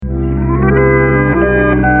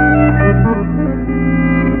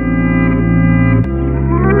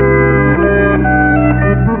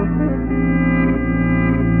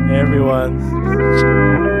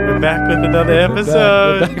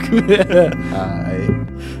episode. We're back.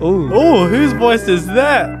 Oh, whose voice is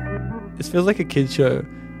that? This feels like a kid show.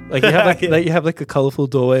 Like you have you have like a colorful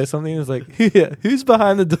doorway or something. It's like, yeah, who's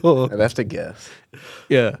behind the door? I'd have to guess.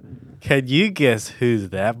 Yeah, Can you guess whose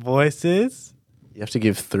that voice is? You have to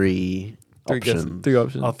give three options. Three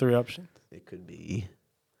options. Oh, three options. It could be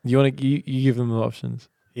You want to you give them the options.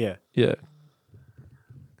 Yeah. Yeah.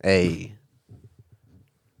 A.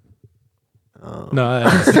 No.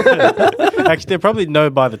 Actually, they probably know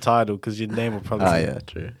by the title because your name will probably Oh be yeah,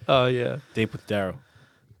 true. Oh yeah. Deep with Daryl.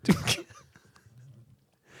 Do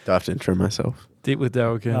I have to intro myself? Deep with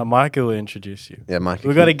Daryl King. Micah will introduce you. Yeah, Mike.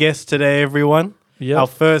 We got a guest today, everyone. Yeah. Our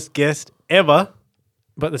first guest ever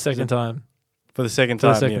But the second time. for the second For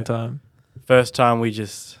time. the second yeah. time. First time it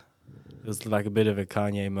was like a bit of a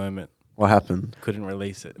Kanye moment. What happened? Couldn't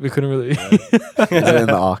release it. We couldn't really. Is it in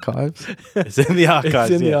the archives? It's in the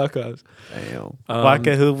archives. It's in the yeah. archives. Damn.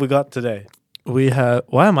 Micah, who have we got today? We have.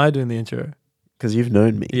 Why am I doing the intro? Because you've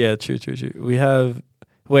known me. Yeah, true. We have.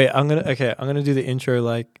 Wait, I'm gonna do the intro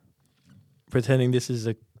like pretending this is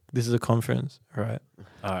a conference, all right?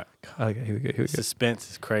 All right. Okay, here we go.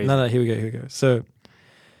 Suspense is crazy. No, here we go. So,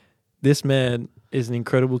 this man is an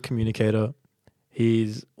incredible communicator.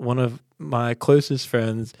 He's one of my closest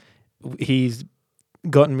friends. He's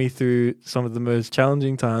gotten me through some of the most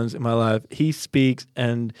challenging times in my life. He speaks,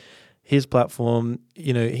 and his platform,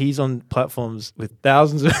 he's on platforms with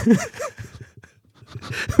thousands of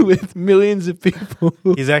with millions of people.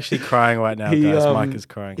 He's actually crying right now, guys. Mike is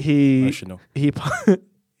crying. Emotional.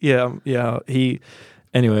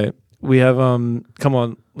 Anyway, we have come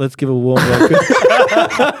on, let's give a warm welcome.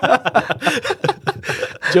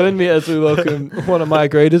 Join me as we welcome one of my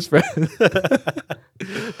greatest friends,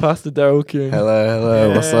 Pastor Daryl King. Hello.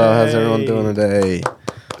 Hey. What's up? How's everyone doing today?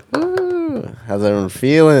 Woo. How's everyone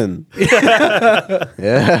feeling?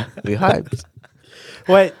 Yeah, we hyped.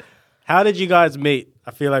 Wait, how did you guys meet?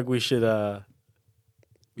 I feel like we should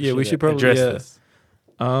We should probably address this.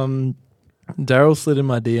 Daryl slid in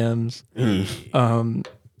my DMs.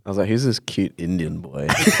 I was like, who's this cute Indian boy?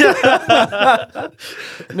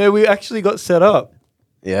 No, we actually got set up.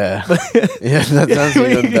 Yeah. Yeah, that sounds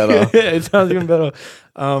even better. Yeah, it sounds even better.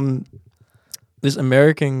 This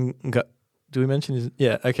American guy, do we mention his?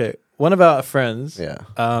 Yeah, okay. One of our friends, Yeah.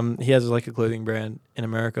 he has like a clothing brand in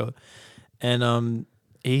America, and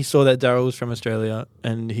he saw that Daryl was from Australia,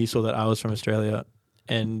 and he saw that I was from Australia,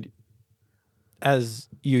 and as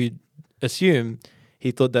you assume, he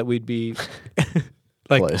thought that we'd be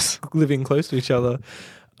like Close. living close to each other,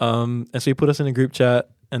 and so he put us in a group chat,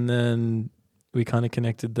 and then we kind of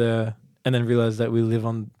connected there, and then realized that we live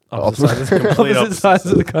on opposite sides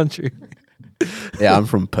of the country. Yeah, I'm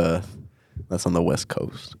from Perth. That's on the West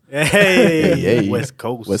Coast. Hey, West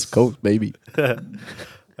Coast. West Coast, baby.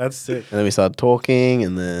 That's sick. And then we started talking,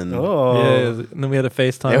 and then Oh. Yeah, and then we had a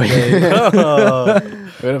FaceTime. Yeah, we-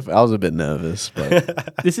 day. Oh. I was a bit nervous,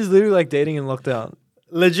 but This is literally like dating in lockdown.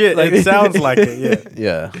 Legit. Like- It sounds like it,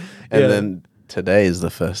 yeah. yeah. And Yeah. then today is the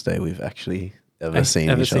first day we've actually ever seen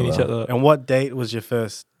each other. And what date was your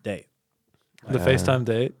first date? The FaceTime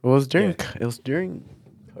date, It was during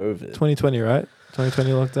COVID. 2020, right? 2020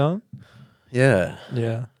 lockdown. Yeah.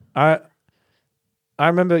 Yeah, I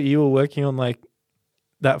remember you were working on like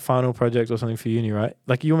that final project or something for uni, right?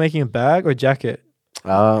 Like you were making a bag or a jacket.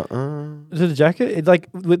 Is it a jacket? It like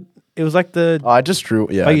it was like the. I just drew.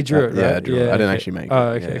 Yeah. Oh, you drew it, Yeah, I right? drew it. I didn't actually make it. Oh,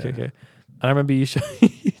 okay, Yeah. okay. And I remember you showing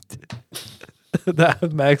that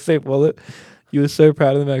MagSafe wallet. You were so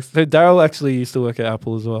proud of the MagSafe. So Daryl actually used to work at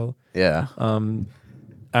Apple as well. Yeah.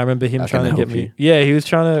 I remember him I trying can to get help me. you. Yeah, he was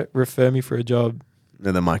trying to refer me for a job.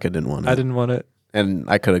 And then Micah didn't want it. I didn't want it. And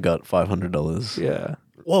I could have got $500. Yeah.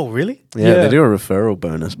 Whoa, really? Yeah, Yeah. they do a referral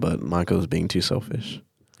bonus, but Micah was being too selfish.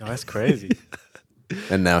 Oh, that's crazy.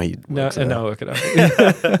 And now he works And there. now I work at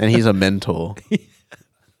Apple. And he's a mentor.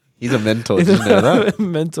 He's a mentor. Did you know that?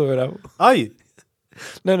 Mentor at Apple. Are you?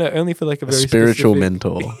 No, only for like a A very spiritual specific-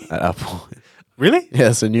 mentor at Apple. Really? Yeah,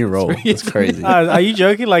 it's a new role. It's It's crazy. Are you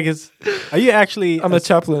joking? Like, are you actually I'm a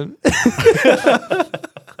chaplain.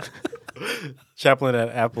 chaplain at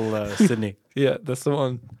Apple Sydney? Yeah, that's the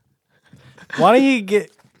one. Why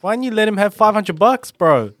don't you let him have $500,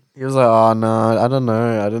 bro? He was like, oh, no, I don't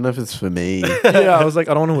know. I don't know if it's for me. Yeah, I was like,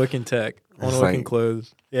 I don't want to work in tech. I want It's to work in like-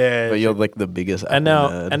 clothes. Yeah. But you're like the biggest Apple And now,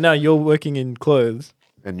 nerd. and now you're working in clothes,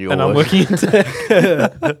 And you're and I'm working in tech.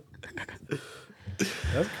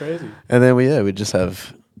 That's crazy. And then we just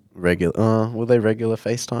have regular. Were they regular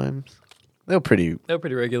FaceTimes? They were pretty. They were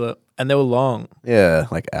pretty regular, and they were long Yeah,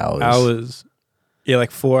 like hours. hours. Yeah,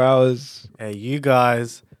 like 4 hours. Hey, you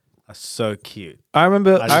guys are so cute. I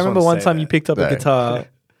remember I just one wanna say time you that. picked up a No. guitar,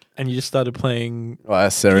 and you just started playing. Well, I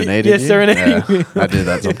serenaded Yeah, you? serenading me. I do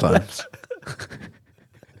that sometimes.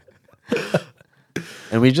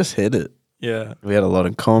 And we just hit it. Yeah, We had a lot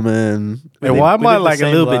in common. Man, why am we I live the like a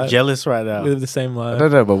same little life. bit jealous right we now? live the same I life.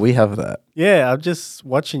 don't know, but we have that. Yeah, I'm just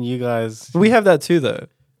watching you guys. We have that too, though.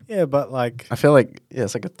 Yeah, but like, I feel like, yeah,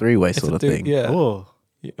 it's like a three-way It's sort a of thing, thing. Yeah. oh,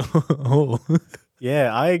 Yeah. Oh.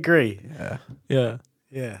 yeah, I agree. Yeah. Yeah.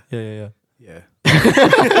 Yeah, Yeah.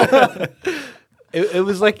 yeah. It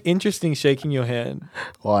was like interesting shaking your hand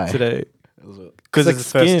Why? today. Because like it's the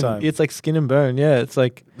first skin. time. It's like skin and bone. Yeah, it's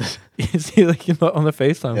like it's like you're not on the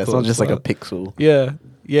FaceTime. Yeah, it's call, not just like a not- pixel.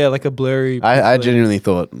 Yeah, like a blurry. I pixelated- genuinely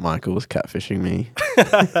thought Michael was catfishing me.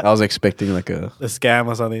 I was expecting like a A scam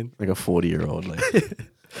or something. 40-year-old. Like,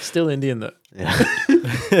 still Indian though.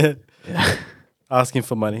 yeah. Asking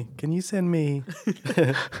for money. Can you send me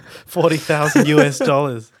 40,000 US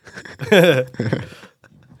dollars?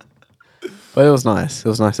 But it was nice. It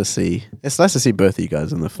was nice to see. It's nice to see both of you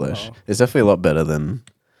guys in the flesh. Oh. It's definitely a lot better than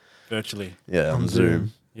Virtually. on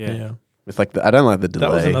Zoom. Yeah. With like I don't like the delay.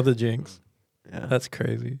 That was another jinx. Yeah. That's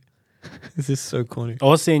crazy. This is so corny. I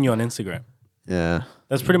was seeing you on Instagram. Yeah.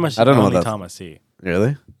 That's pretty much I the don't know what only that's- time I see you.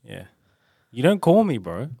 Really? Yeah. You don't call me,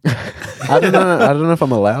 bro. I don't know. I don't know if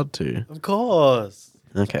I'm allowed to. Of course.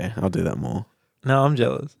 Okay, I'll do that more. No, I'm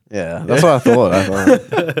jealous. Yeah, that's what I thought. I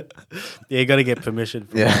thought. Yeah, you got to get permission.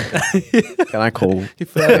 From Yeah. Can I call? You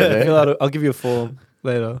fill out I'll give you a form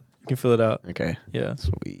later. You can fill it out. Okay. Yeah.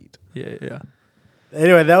 Sweet. Yeah.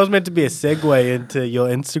 Anyway, that was meant to be a segue into your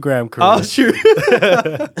Instagram career. Oh, true.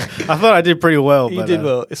 I thought I did pretty well. You but, did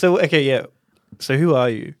well. So okay, yeah. So who are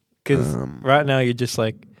you? Because right now you're just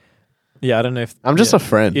like, yeah, I don't know if I'm just yeah. a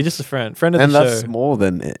friend. You're just a friend of and the that's show. more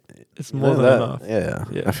than it. It's You more know than that? enough.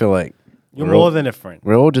 Yeah. Yeah. I feel like You're we're more all- than a friend.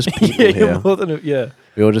 we're all just people Yeah, here. you're more than yeah.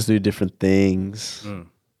 We all just do different things. Mm.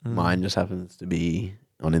 Mine just happens to be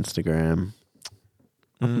on Instagram.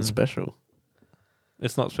 Nothing Mm. special.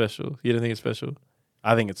 It's not special. You don't think it's special?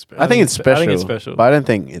 I think it's I think it's special. I think it's special. But I don't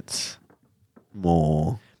think it's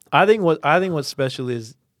more. I think what's special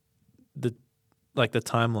is the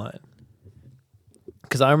timeline.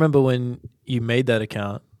 Because I remember when you made that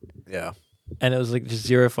account Yeah. and it was like just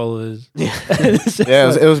 0 followers. Yeah. It's just Yeah,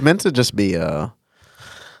 like- it was meant to just be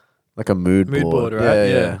like a mood board, right?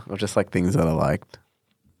 Yeah. Of just like things that I liked.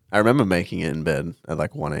 I remember making it in bed at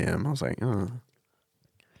like 1 a.m. I was like, oh,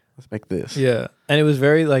 let's make this. yeah, and it was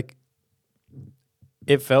very like.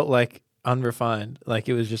 It felt like unrefined. Like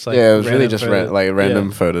it was just like yeah, it was really random just photos. random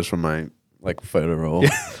Yeah. photos from my like photo roll.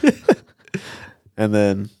 And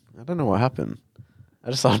then I don't know what happened. I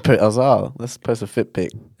just started I was like, oh, let's post a fit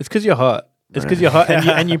pic. It's because you're hot. It's because you're hot,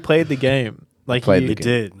 and you played the game. Like Played you the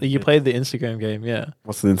You did. You played the Instagram game, yeah.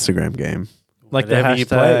 What's the Instagram game? Like Whatever the you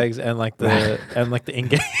play. hashtags and like the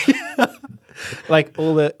engage, like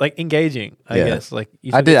all the like engaging. I Yeah. guess like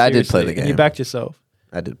you I took did- it I did play seriously the and you game. backed yourself.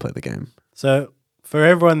 I did play the game. So, for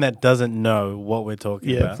everyone that doesn't know what we're talking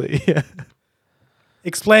Yeah, about, please. Yeah.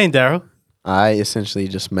 explain, Daryl. I essentially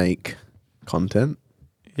just make content,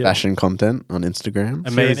 Yeah. fashion content on Instagram.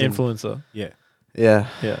 So you're an Amazing. influencer. Yeah. Yeah,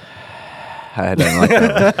 Yeah. I don't like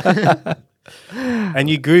that one. And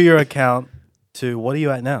you grew your account to, what are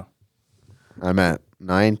you at now? I'm at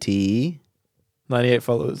 98 98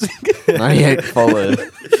 followers. followers.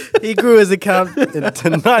 He grew his account to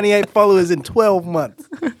 98 followers in 12 months.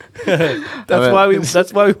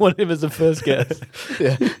 That's why we wanted him as the first guest.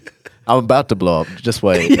 Yeah. I'm about to blow up. Just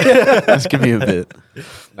wait. Just give me a bit.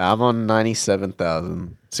 Now I'm on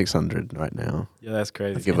 97,600 right now. Yeah, that's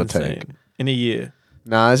crazy. Give or take. Insane. In a year.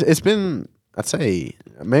 Nah, it's been, I'd say,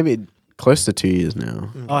 maybe close to 2 years now.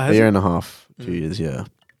 Oh, A has year it? and a half, 2 years, yeah.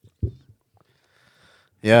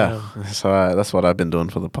 Yeah, so that's what I've been doing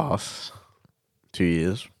for the past 2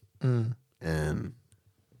 years. Mm. And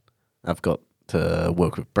I've got to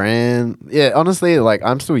work with brand. Yeah, honestly, like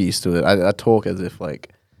I'm still used to it. I talk as if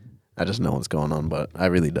like I just know what's going on, but I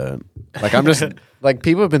really don't. Like I'm just like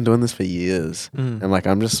people have been doing this for years, Mm. and like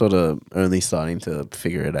I'm just sort of only starting to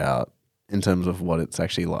figure it out in terms of what it's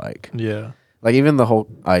actually like. Yeah. Like even the whole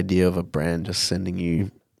idea of a brand just sending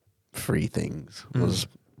you free things was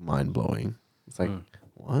mind blowing. It's like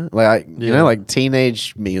what? Like you Yeah. know, like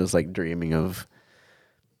teenage me was like dreaming of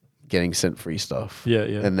getting sent free stuff. Yeah,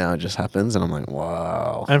 yeah. And now it just happens, and I'm like,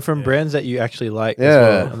 wow. And from brands that you actually like as Yeah.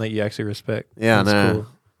 well and that you actually respect. Yeah, I That's know. cool.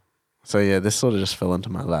 So yeah, this sort of just fell into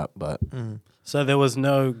my lap, but Mm. So there was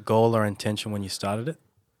no goal or intention when you started it?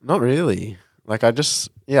 not really. Like I just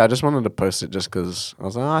wanted to post it just because I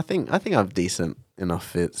was like, oh, I think I have decent enough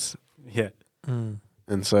fits, Yeah. Mm.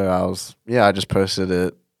 and so I just posted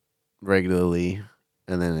it regularly,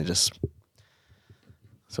 and then it just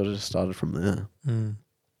sort of just started from there. Mm.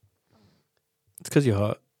 It's because you're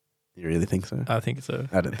hot. You really think so? I think so.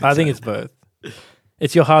 I don't think I think so. it's both.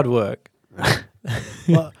 It's your hard work.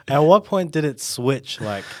 Well, at what point did it switch,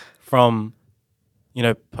 like, from,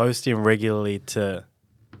 posting regularly to,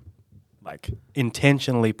 like,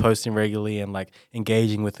 intentionally posting regularly and, like,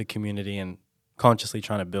 engaging with the community and consciously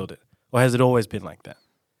trying to build it? Or has it always been like that?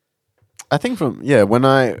 I think when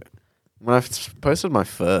I posted my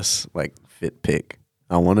first like fit pic,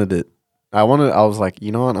 I was like,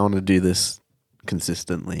 you know what, I want to do this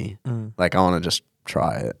consistently. Like I want to just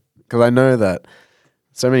try it because I know that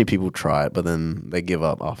so many people try it, but then they give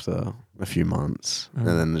up after a few months and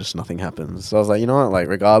then just nothing happens. So I was like, you know what, like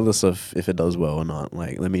regardless of if it does well or not,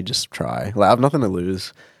 like let me just try. Like I have nothing to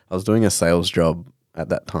lose. I was doing a sales job at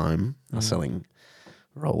that time. I was selling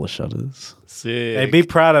roller shutters. Sick. Hey, be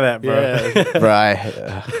proud of that, bro. Yeah.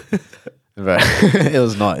 Right. Right. It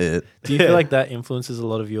was not it. Do you feel like that influences a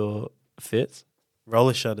lot of your fits?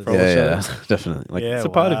 Roller shutters. Roller Yeah, shutters. definitely. Like Yeah, It's a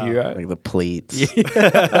part of wow. you, right? like the pleats.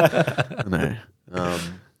 No.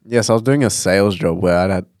 Yes, I was doing a sales job where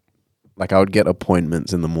I would get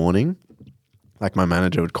appointments in the morning. Like my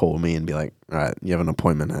manager would call me and be like, all right, you have an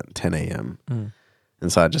appointment at 10 a.m.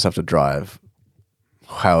 And so I just have to drive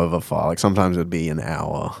however far. Like sometimes it would be an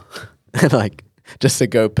hour. And like just to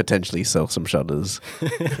go potentially sell some shutters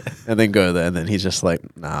and then go there. And then he's just like,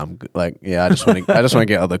 nah, I'm good. Like, yeah, I just want to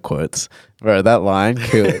get other quotes. Bro, that line,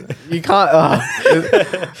 you can't,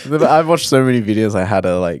 I've watched so many videos I had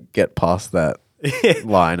to like get past that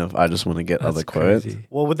line of I just want to get other quotes. crazy.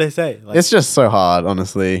 What would they say? Like, It's just so hard,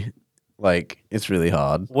 honestly. Like, it's really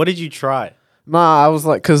hard. what did you try? Nah, I was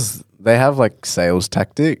like, because they have like sales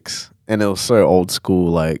tactics and it was so old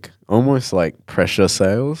school, like almost like pressure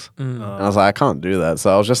sales. And I was like, I can't do that.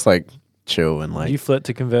 So I was just like chill and Do like, you flirt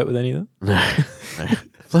to convert with any of them?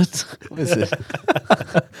 what is this?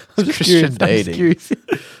 I'm just Christian curious, I'm just dating. curious.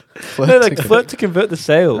 Flirt No, like to flirt to convert the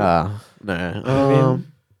sale. No.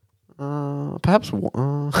 Perhaps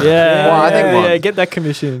one. Yeah, Well, I think yeah, once. get that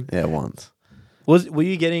commission. Yeah, once. Were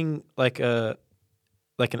you getting like an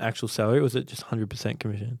actual salary? Or was it just 100%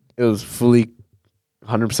 commission? It was fully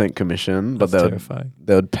 100% commission, but That's they terrifying.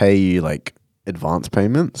 would pay you like advance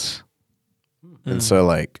payments. And so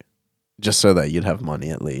like just so that you'd have money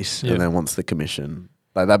at least. Yeah. And then once the commission,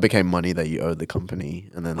 like that became money that you owed the company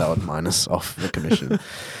and then that would minus off the commission.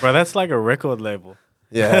 Bro, that's like a record label.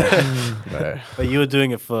 Yeah. Bro. But you were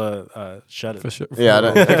doing it for shutters. For sure. Yeah, I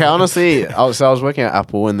don't, okay, honestly, I was working at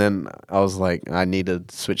Apple and then I was like, I needed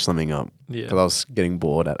to switch something up Yeah. because I was getting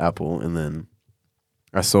bored at Apple and then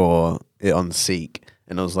I saw it on Seek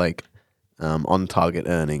and it was like on target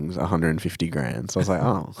earnings 150 grand. So I was like,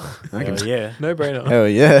 oh, I can, Yeah. No brainer. hell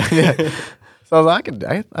yeah, yeah. So I was like,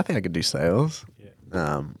 I think I could do sales.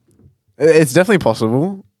 Yeah. It's definitely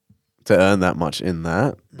possible to earn that much in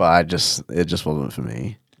that, but it just wasn't for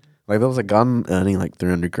me. Like there was a gun earning like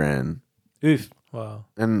 300 grand. Oof. Wow.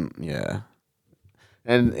 And yeah.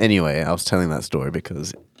 And anyway, I was telling that story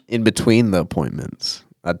because in between the appointments,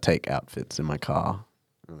 I'd take outfits in my car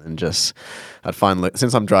and just, I'd find,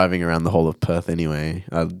 since I'm driving around the whole of Perth anyway,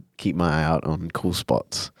 I'd keep my eye out on cool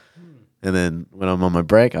spots. And then when I'm on my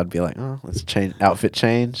break, I'd be like, oh, let's change, outfit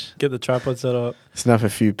change, Get the tripod set up. snap a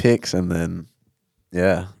few pics, and then,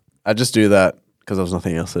 yeah. I just do that because there was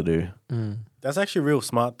nothing else to do. That's actually real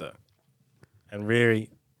smart, though. And very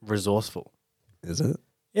resourceful. Is it?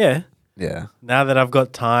 Yeah. Yeah. Now that I've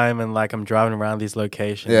got time and like I'm driving around these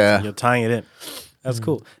locations, Yeah. you're tying it in. That's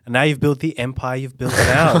cool. And now you've built the empire you've built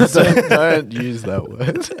now. So Don't use that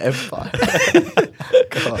word. Empire.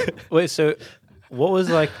 God. Wait, so what was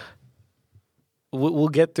like? We'll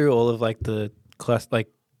get through all of like the class, like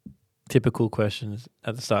typical questions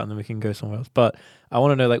at the start, and then we can go somewhere else. But I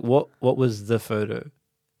want to know, like, what was the photo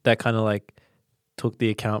that kind of like took the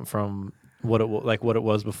account from what it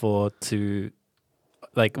was before to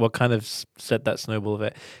like what kind of set that snowball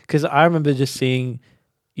effect? Because I remember just seeing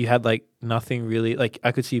you had like nothing really. Like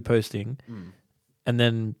I could see you posting, and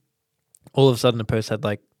then all of a sudden the post had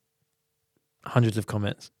like hundreds of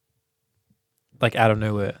comments, like out of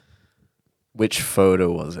nowhere. Which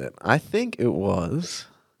photo was it? I think it was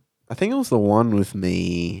the one with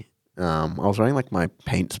me. I was wearing like my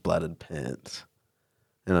paint splattered pants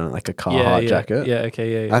and like a Carhartt jacket. Yeah,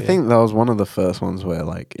 okay, yeah. I think that was one of the first ones where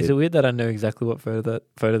like Is it weird that I know exactly what photo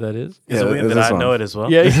that is? is it weird there's that this I know one. it as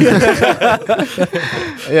well? Yeah,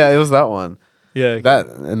 Yeah, it was that one. yeah.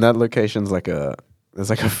 That location's like there's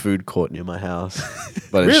like a food court near my house,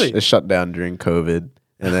 but Really? it's shut down during COVID.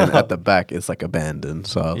 And then at the back, it's like abandoned.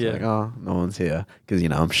 So I was Yeah. like, oh, no one's here because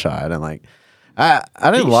I'm shy. I don't like. I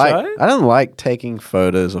Being didn't like. shy? I don't like taking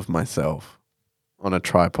photos of myself. on a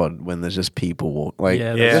tripod when there's just people walk. Like,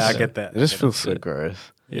 Yeah, Yeah, that's- I get that. it just I get feels so good.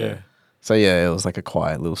 gross. Yeah. So yeah, it was like a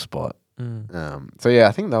quiet little spot. Mm. So yeah,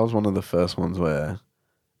 I think that was one of the first ones where,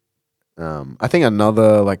 I think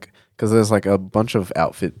another like because there's like a bunch of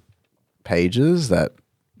outfit pages that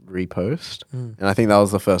repost, Mm. and I think that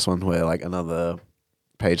was the first one where like another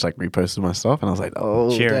page like reposted my stuff, and I was like,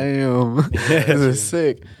 oh Cheering. damn, Yeah, this is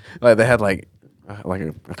sick. Like they had like I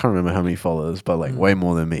can't remember how many followers, but like Mm. way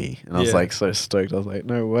more than me, and I was Yeah. like so stoked. I was like,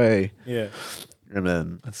 no way. Yeah. And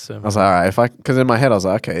then That's so. I was like, all right, because in my head I was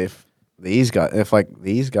like, okay, if these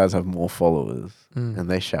guys have more followers Mm. and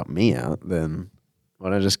they shout me out, then why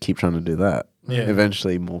don't I just keep trying to do that? Yeah.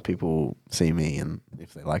 Eventually, more people see me, and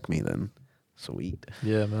if they like me, then sweet.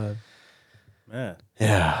 Yeah, man. Man.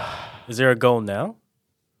 Yeah, Is there a goal now?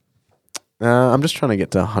 I'm just trying to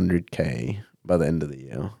get to 100K by the end of the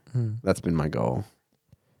year. Mm. That's been my goal.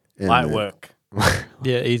 And Light then- work.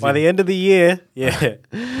 Yeah, easy. By the end of the year, yeah.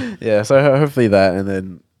 Yeah, so hopefully that, and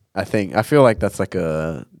then I feel like that's like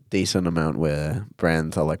a decent amount where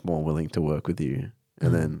brands are like more willing to work with you, and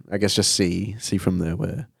Mm. then I guess just see from there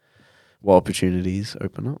what opportunities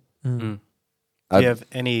open up. Mm. Mm. Do I'd- you have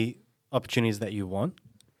any opportunities that you want?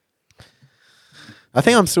 I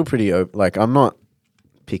think I'm still pretty open. Like I'm not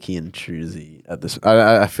picky and choosy at this.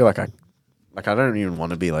 I feel like I don't even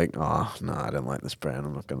want to be like, oh no, I don't like this brand.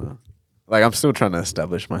 I'm not gonna. Like I'm still trying to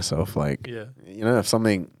establish myself. Like Yeah. you know, if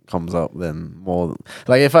something comes up, then more.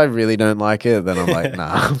 Like if I really don't like it, then I'm like,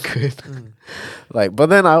 nah, I'm good. Mm. Like, but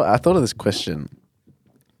then I thought of this question,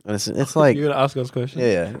 and it's like, You're gonna ask us questions.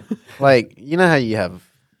 yeah, like you know how you have.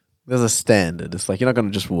 There's a standard. It's like you're not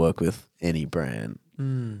gonna just work with any brand.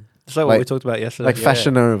 Mm. It's like what Like- we talked about yesterday. Like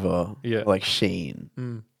Fashion Nova, Yeah. like Shein.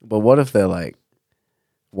 Mm. But what if they're like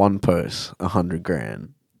one post, 100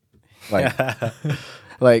 grand? Like,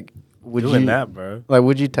 like would Doing you that, bro. like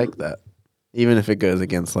would you take that, even if it goes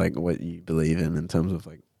against like what you believe in terms of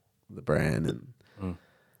like the brand and Mm.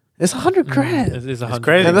 it's 100 grand, It's 100.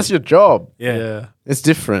 crazy. and that's your job. Yeah. It's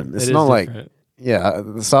different. It's It is not like different. yeah.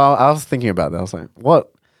 So I was thinking about that. I was like,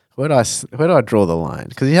 what? Where do I draw the line?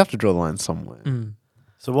 Because you have to draw the line somewhere. Mm.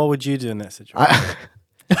 So what would you do in that situation?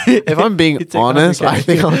 If I'm being You take honest, 100K. I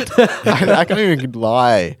think I can't even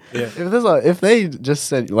lie. Yeah. If they just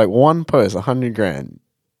said like one post, 100 grand,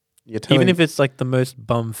 you're telling Even if it's like the most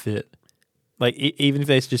bum fit, like even if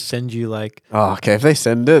they just send you like, oh, okay, if they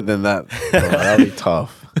send it, then that'll be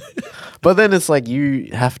tough. But then it's like you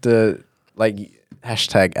have to like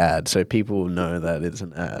hashtag ad, so people know that it's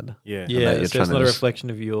an ad. Yeah. yeah, you're so trying it's to not a just- reflection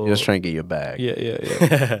of your. You're just trying to get your bag. Yeah, yeah,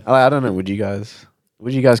 yeah. I don't know. Would you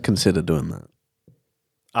guys consider doing that?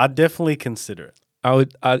 I'd definitely consider it.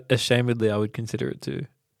 Ashamedly, I would consider it too.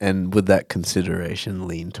 And would that consideration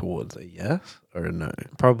lean towards a yes or a no?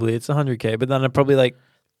 Probably it's 100K, but then I'd probably like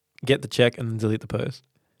get the check and then delete the post.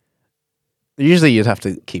 Usually, you'd have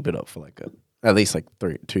to keep it up for like at least like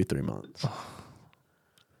 2-3 months.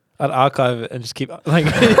 I'd archive it and just keep like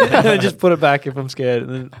and then just put it back if I'm scared,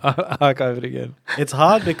 and then archive it again. It's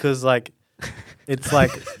hard because like it's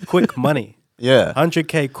like quick money. Yeah.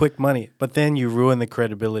 100K quick money, but then you ruin the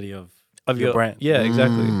credibility of your brand. Yeah,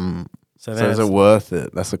 exactly. Mm. So So then is it it's- worth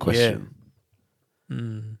it? That's the question.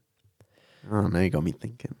 Mm. Oh, now you got me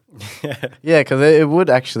thinking. Yeah, because it would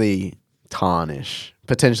actually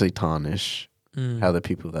potentially tarnish Mm. how the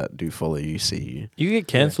people that do follow you see you. You get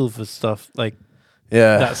cancelled for stuff like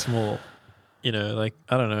Yeah. that small. You know, like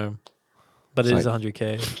I don't know, but It's it is like-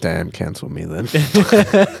 100K. Damn, cancel me then.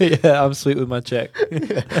 Yeah, I'm sweet with my check.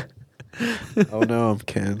 Oh no, I'm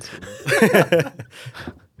cancelled.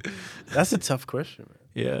 That's a tough question,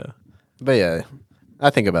 man. Yeah. But yeah, I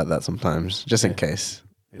think about that sometimes, just in case.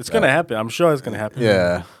 It's gonna happen. I'm sure it's gonna happen.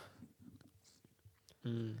 Yeah.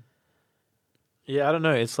 Mm. Yeah, I don't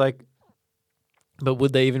know. It's like, but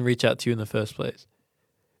would they even reach out to you in the first place?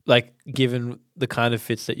 Like, given the kind of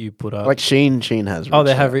fits that you put up. Like Sheen has. Oh,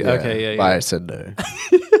 they reached have out, okay, yeah, But yeah. I said no.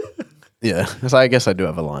 Yeah, so I guess I do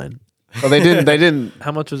have a line. But they didn't. They didn't.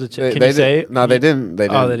 how much was the They, check? Can they you say didn't- it? No, they didn't. They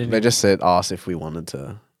didn't. Oh, they didn't They even- just said asked if we wanted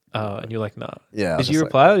to. Oh, and you're like, nah. Yeah. I was Did you just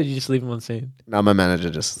reply or did you just leave him on scene? Like, no, my manager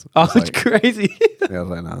just. Oh, was it's like, crazy. yeah, I was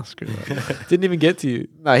like, nah, screw that. Didn't even get to you.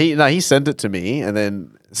 No, he sent it to me, and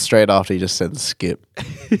then straight after he just said skip.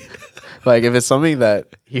 Like if it's something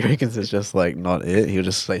that he reckons is just like not it, he'll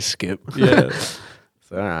just say skip. Yeah.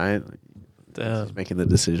 So all right, Damn. he's making the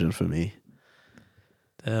decision for me.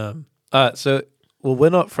 All right. So, well, we're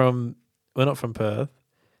not from Perth,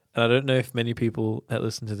 and I don't know if many people that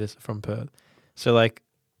listen to this are from Perth. So, like,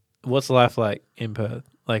 what's life like in Perth?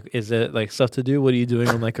 Like, is it like stuff to do? What are you doing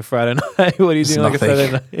on like a Friday night? What are you It's doing like a nothing.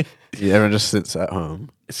 Saturday night? Yeah, everyone just sits at home.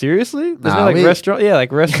 Seriously? There's Nah, no like we- restaurant. Yeah,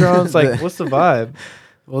 like restaurants. Like, what's the vibe?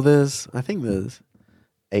 Well, I think there's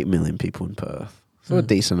 8 million people in Perth. So a Mm.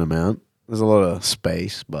 decent amount. There's a lot of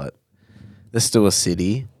space, but there's still a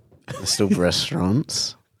city. There's still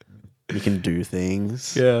restaurants. You can do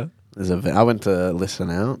things. Yeah. I went to Listen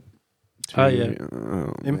Out. Oh, yeah.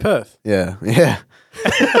 In man. Perth. Yeah, yeah.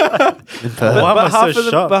 In Perth. Why am I so half of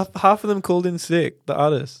them, shocked? but half of them called in sick. The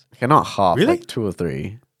artists. Okay, not half. Really? Like 2 or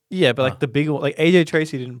 3. Yeah, but Ah. like the big one, like AJ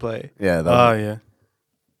Tracy didn't play. Yeah, that Oh was yeah.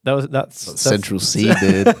 That's what Central C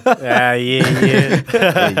did. Yeah,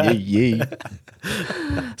 yeah. yeah, yeah.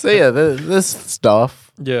 So yeah, there's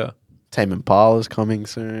stuff. Yeah. Tame Impala's coming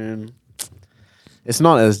soon. It's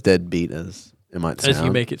not as deadbeat as it might sound. As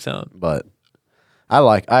you make it sound. But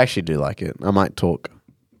I actually do like it. I might talk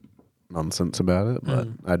nonsense about it, but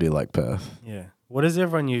I do like Perth. Yeah. What does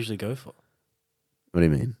everyone usually go for? What do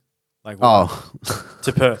you mean? Like what? Oh,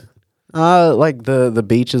 To Perth. like the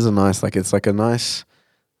beaches are nice. Like it's like a nice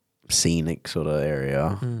scenic sort of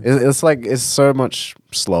area. Mm. It's like it's so much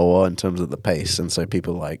slower in terms of the pace, and so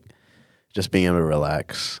people like just being able to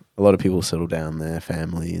relax. A lot of people settle down there,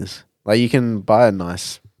 families. Like you can buy a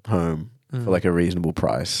nice home Mm. for like a reasonable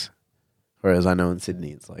price, whereas I know in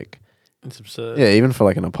Sydney it's like It's absurd. yeah, even for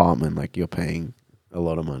like an apartment, like you're paying a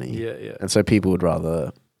lot of money. Yeah, yeah. And so people would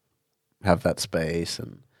rather have that space.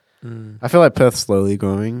 And Mm. I feel like Perth's slowly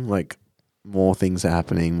growing. Like more things are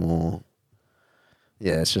happening. More.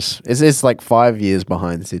 Yeah, it's like 5 years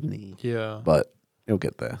behind Sydney, Yeah. but it'll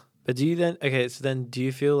get there. But do you then, okay, so then do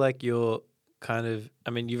you feel like you're kind of, I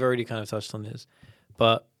mean, you've already kind of touched on this,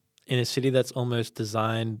 but in a city that's almost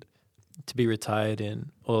designed to be retired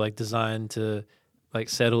in or like designed to like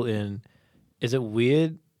settle in, is it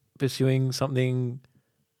weird pursuing something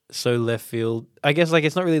so left field? I guess like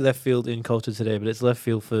it's not really left field in culture today, but it's left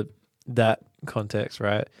field for that context,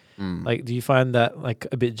 right? Mm. Like, do you find that like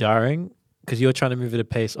a bit jarring? Because you're trying to move at a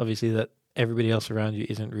pace, obviously, that everybody else around you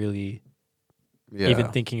isn't really yeah. even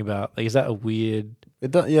thinking about. Like, is that a weird?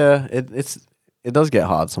 It does. Yeah, it does get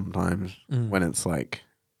hard sometimes Mm. when it's like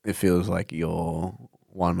it feels like you're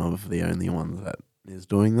one of the only ones that is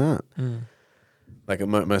doing that. Mm. Like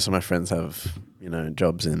most of my friends have,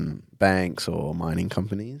 jobs in banks or mining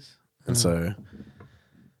companies, and Mm. so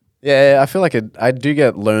yeah, I feel like I do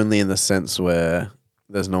get lonely in the sense where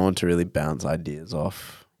there's no one to really bounce ideas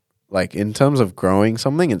off. Like in terms of growing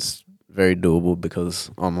something, it's very doable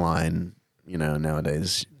because online,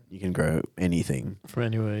 nowadays you can grow anything. From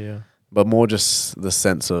anywhere, yeah. But more just the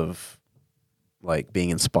sense of like being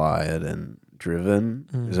inspired and driven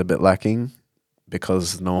is a bit lacking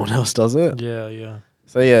because no one else does it. Yeah, yeah.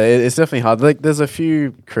 So yeah, it's definitely hard. Like there's a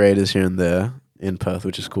few creators here and there in Perth,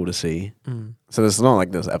 which is cool to see. Mm. So it's not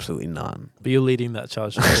like there's absolutely none. But you're leading that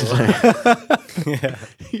charge. Yeah.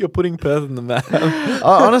 You're putting Perth in the map.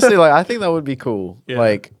 Honestly, like I think that would be cool. Yeah.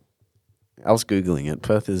 Like I was Googling it.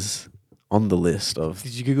 Perth is on the list of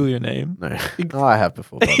Did you Google your name? no. Oh, I have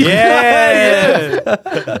before. But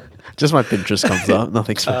Yeah. just my Pinterest comes up.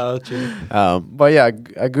 Nothing special. Oh, true. But yeah,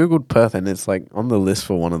 I googled Perth and it's like on the list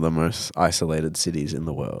for one of the most isolated cities in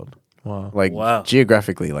the world. Wow. Like Wow.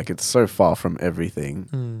 geographically, like it's so far from everything.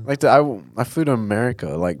 Mm. Like I flew to America.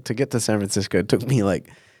 Like to get to San Francisco, it took me like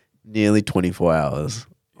nearly 24 hours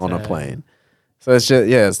on a Damn. plane. So it's just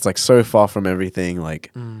it's like so far from everything.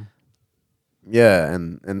 Like Mm. yeah,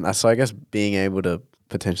 and so I guess being able to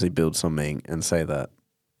potentially build something and say that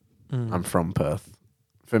Mm. I'm from Perth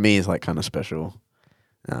for me is like kind of special.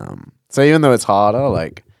 So even though it's harder,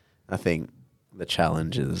 like I think the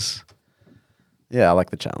challenge is I like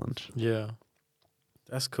the challenge. Yeah.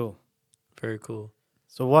 That's cool. Very cool.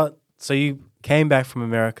 So you came back from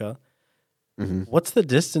America. Mm-hmm. What's the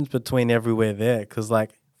distance between everywhere there? Because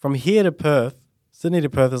like from here to Perth, Sydney to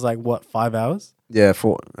Perth is like what, 5 hours? Yeah,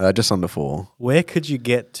 just under 4. Where could you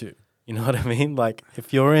get to? You know what I mean? Like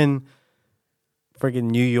if you're in friggin'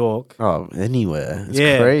 New York. Oh, anywhere. It's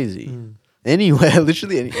Yeah. crazy. Mm. Anywhere,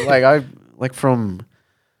 literally.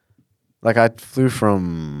 I flew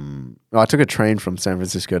from. No, I took a train from San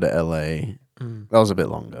Francisco to LA. Mm. That was a bit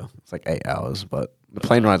longer. It's like 8 hours, but the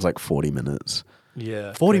plane ride's like 40 minutes.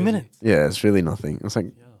 Yeah. 40 crazy. minutes. Yeah, it's really nothing. It's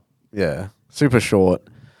like super short.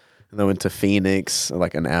 And then went to Phoenix,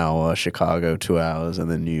 like an hour. Chicago, 2 hours, and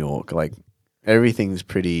then New York. Like everything's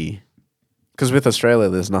pretty. Because with Australia,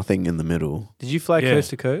 there's nothing in the middle. Did you fly Yeah.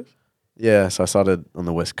 coast to coast? Yeah, so I started on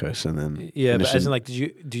the West Coast and then. Yeah, but finished as in in- like,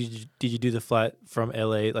 did you do the flight from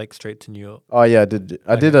LA like straight to New York? Oh yeah, I did.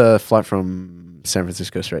 I Okay. did a flight from San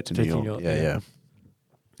Francisco straight to Straight New to York. New York, Yeah, yeah.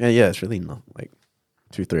 yeah, yeah. It's really not like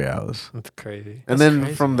 2-3 hours. That's crazy. And That's then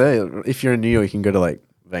crazy. from there, if you're in New York, you can go to like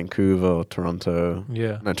Vancouver or Toronto.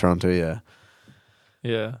 Yeah. No, Toronto, yeah.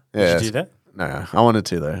 Yeah. Yeah. Did you do that? No, I wanted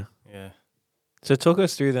to though. Yeah. So talk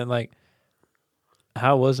us through then, like,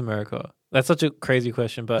 how was America? That's such a crazy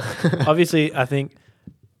question, but obviously,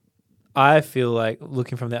 I feel like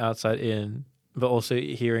looking from the outside in, but also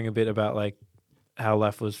hearing a bit about like how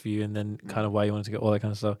life was for you, and then kind of why you wanted to go, all that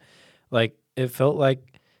kind of stuff. Like, it felt like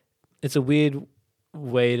it's a weird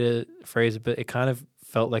way to phrase it, but it kind of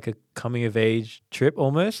felt like a coming of age trip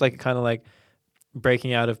almost, like kind of like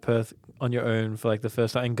breaking out of Perth on your own for like the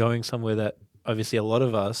first time and going somewhere that obviously a lot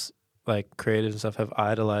of us like creatives and stuff have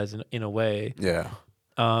idolized in a way, Yeah.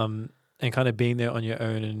 and kind of being there on your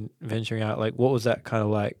own and venturing out. Like, what was that kind of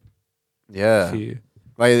like Yeah. for you?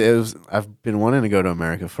 Like I've been wanting to go to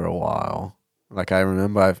America for a while. Like I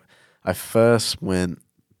remember I first went,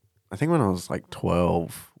 I think when I was like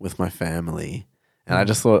 12 with my family, and I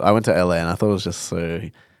just thought I went to LA and I thought it was just so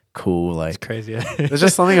cool. It's Like crazy. Yeah. there's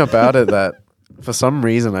just something about it that for some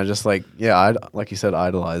reason I just like I like you said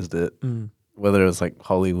idolized it. Whether it was like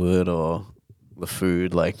Hollywood or the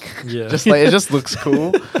food, like Yeah. just like it just looks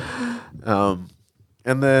cool.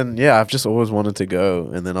 And then I've just always wanted to go,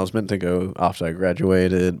 and then I was meant to go after I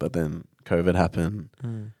graduated, but then COVID happened,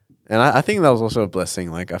 and I think that was also a blessing.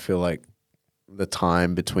 Like I feel like the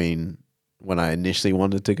time between when I initially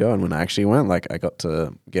wanted to go and when I actually went, like I got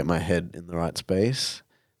to get my head in the right space,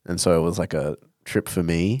 and so it was like a trip for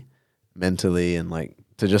me mentally, and like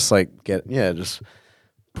to just like just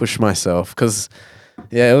push myself, because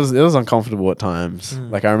it was uncomfortable at times.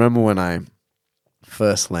 Like I remember when I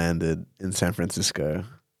first landed in San Francisco,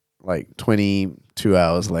 like 22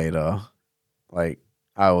 hours later, like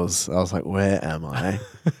I was like, where am I?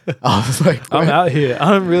 I was like, I'm out here.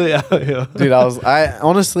 I'm really out here. dude. I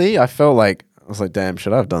honestly felt like I was like, damn,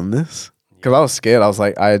 should I have done this? Because I was scared. I was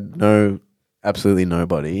like, I know absolutely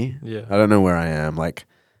nobody. Yeah. I don't know where I am. Like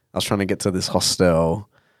I was trying to get to this hostel,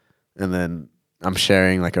 and then I'm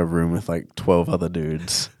sharing like a room with like 12 other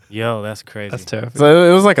dudes. Yo, that's crazy. That's terrifying. So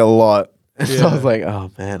it was like a lot. So I Yeah. was like, oh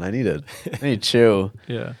man, I need to chill.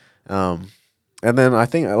 Yeah. And then I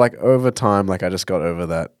think like over time, like I just got over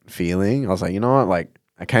that feeling. I was like, you know what? Like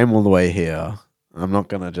I came all the way here. I'm not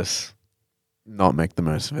gonna just not make the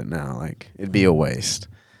most of it now. Like it'd be a waste.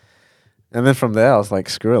 And then from there, I was like,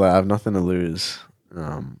 screw it. Like, I have nothing to lose.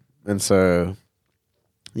 And so,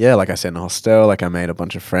 like I said, in a hostel, like I made a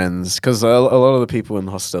bunch of friends, because a lot of the people in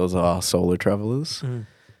the hostels are solo travelers.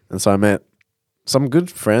 And so I met some good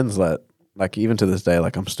friends that, like, even to this day,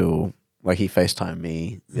 like I'm still, like he FaceTimed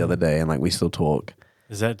me the other day, and like we still talk.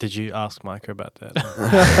 Did you ask Micah about that?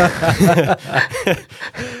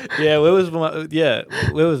 Yeah. Where was that?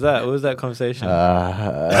 Where was that conversation?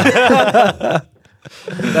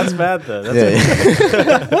 That's bad though.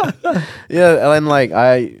 Yeah, and like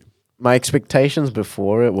my expectations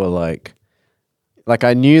before it were like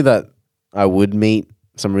I knew that I would meet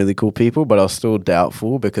some really cool people, but I was still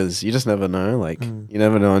doubtful, because you just never know. Like you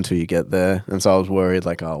never know until you get there. And so I was worried,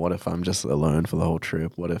 like, oh, what if I'm just alone for the whole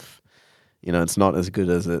trip? What if, it's not as good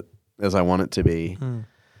as I want it to be?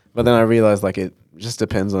 But then I realized, like, it just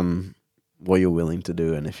depends on what you're willing to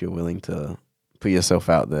do, and if you're willing to put yourself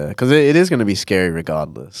out there, because it is going to be scary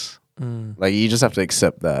regardless. Like you just have to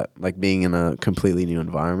accept that, like being in a completely new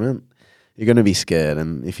environment, you're going to be scared.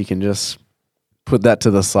 And if you can just put that to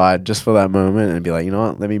the side just for that moment and be like, you know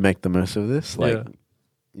what, let me make the most of this. Like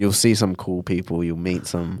you'll see some cool people, you'll meet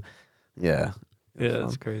some, Yeah,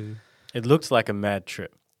 that's crazy. It looks like a mad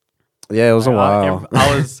trip. Yeah, it was a while.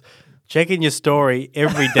 I was checking your story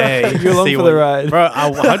every day. You're along for the ride. Bro,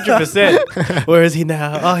 100%. Where is he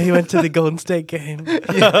now? Oh, he went to the Golden State game.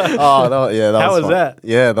 Oh, that How was fun. that?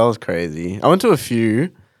 Yeah, that was crazy. I went to a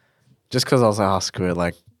few just because I was like, oh, screw it.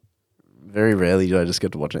 Like, very rarely do I just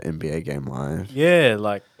get to watch an NBA game live. Yeah,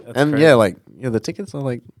 like, that's And crazy. the tickets are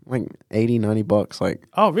like $80-$90. Like,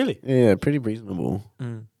 Oh, really? yeah, pretty reasonable.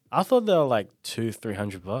 I thought they were like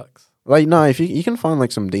 $200-$300. Like, no, if you can find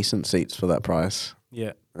like some decent seats for that price.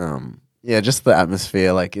 Yeah. Just the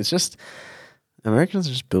atmosphere. Like, it's just, Americans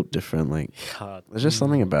are just built different. Like, Hard. there's just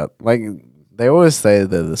something about, like, they always say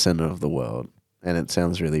they're the center of the world, and it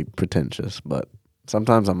sounds really pretentious, but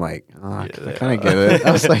sometimes I'm like, I kind of get it.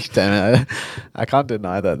 I was like, damn it, I can't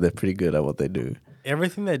deny that they're pretty good at what they do.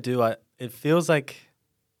 Everything they do, it feels like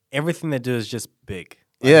everything they do is just big.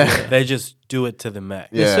 Yeah. They just do it to the max.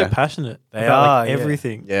 Yeah. They're so passionate They about are, like, yeah.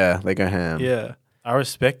 everything. Yeah, they go ham. Yeah. I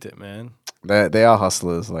respect it, man. They are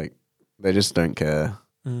hustlers. Like, they just don't care.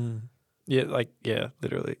 Yeah,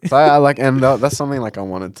 literally. So I like, and that's something like I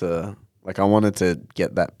wanted to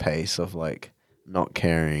get that pace of like not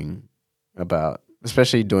caring about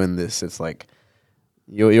especially doing this, it's like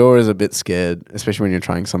you're always a bit scared, especially when you're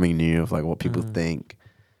trying something new of like what people think.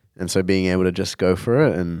 And so being able to just go for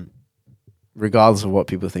it, and regardless of what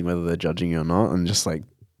people think, whether they're judging you or not, and just like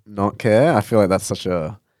not care, I feel like that's such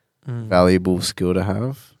a valuable skill to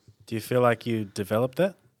have. Do you feel like you developed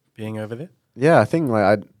that being over there? Yeah, I think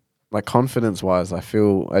like confidence wise, I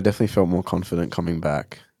definitely felt more confident coming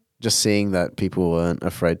back. Just seeing that people weren't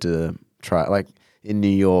afraid to try. Like in New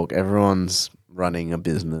York, everyone's running a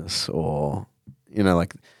business, or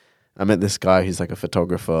like I met this guy who's like a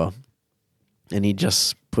photographer, and he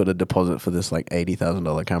just put a deposit for this like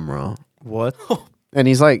 $80,000 camera. What? And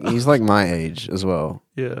he's like my age as well.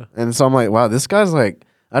 Yeah. And so I'm like, wow, this guy's like,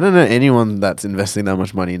 I don't know anyone that's investing that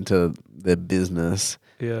much money into their business.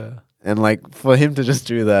 Yeah. And like for him to just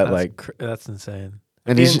do that, that's insane.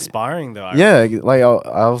 and It's he's inspiring though. yeah, like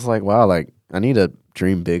I was like, wow, like I need to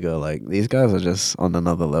dream bigger. Like these guys are just on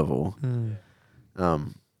another level.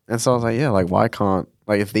 And so I was like, yeah, like why can't,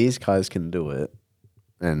 like if these guys can do it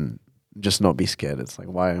and just not be scared, it's like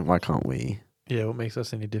why can't we? Yeah, what makes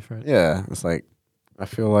us any different? Yeah, it's like I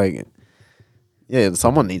feel like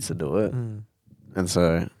someone needs to do it. And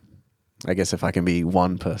so I guess if I can be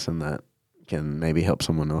one person that can maybe help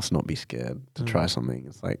someone else not be scared to try something,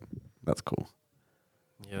 it's like that's cool.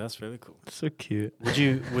 Yeah, that's really cool. So cute. Would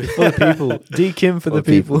you For the people. D Kim for the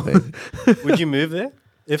people. would you move there?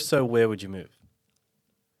 If so, where would you move?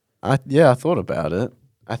 I thought about it.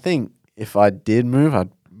 I think if I did move,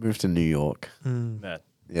 I'd move to New York. Matt.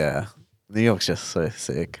 Yeah. New York's just so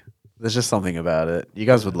sick. There's just something about it. You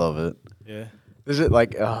guys would love it. Yeah. There's it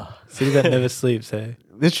like City that never sleeps, hey?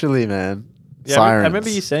 literally, man. Yeah, Sirens. I remember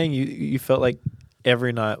you saying you felt like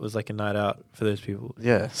every night was like a night out for those people.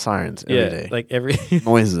 Yeah, sirens every day. Like every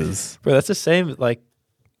Noises. bro, that's the same. Like,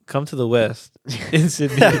 come to the West in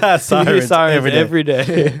Sydney. Sirens every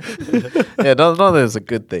day. Yeah, not that it's a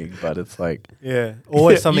good thing, but it's like Yeah.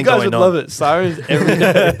 Always something you guys going would on. love it. Sirens every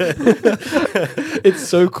day. It's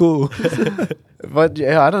so cool. but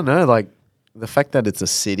yeah, I don't know, like the fact that it's a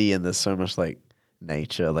city and there's so much like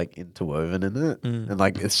nature like interwoven in it, and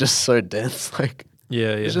like it's just so dense, like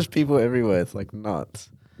Yeah. there's just people everywhere. It's like nuts.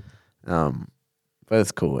 But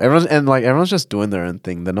it's cool. Everyone's just doing their own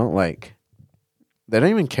thing. They're not like, they don't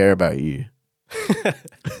even care about you.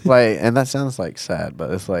 Like, and that sounds like sad,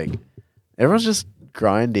 but it's like everyone's just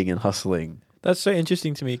grinding and hustling. That's so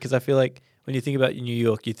interesting to me because I feel like when you think about New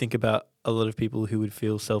York, you think about a lot of people who would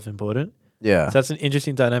feel self-important. Yeah. So that's an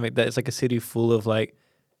interesting dynamic that it's like a city full of like,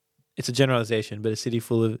 it's a generalization, but a city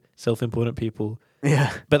full of self-important people.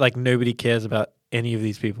 Yeah. But like nobody cares about any of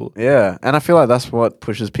these people. Yeah. And I feel like that's what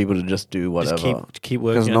pushes people to just do whatever. Just keep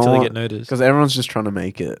working 'Cause until they get noticed. Because everyone's just trying to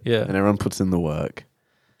make it. Yeah. And everyone puts in the work.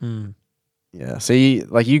 Yeah. So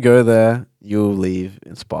you go there, you'll leave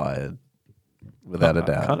inspired without a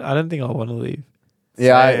doubt. I don't think I'll want to leave.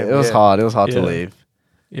 Yeah, Same, it was yeah. hard. It was hard to Yeah. leave.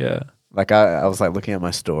 Yeah. Like I was like looking at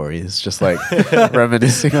my stories, just like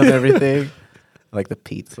reminiscing on everything. Like the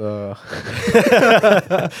pizza.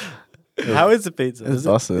 How is the pizza? It's Is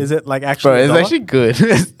awesome. Is it like actually? Bro, it's $1? actually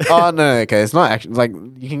good. Oh no, okay, it's not actually like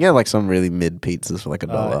you can get like some really mid pizzas for like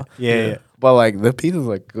 $1. Yeah. But like the pizzas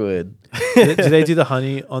are good. do they do the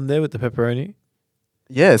honey on there with the pepperoni?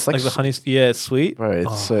 Yeah, it's like, Like the honey? Yeah, it's sweet. bro, it's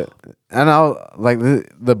Oh. so, and like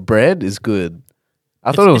the bread is good.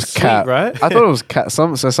 I thought it was it's sweet, cat. right? I thought it was cat.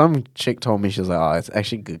 Some chick told me, she was like, "Oh, it's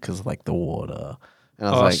actually good because of like the water." And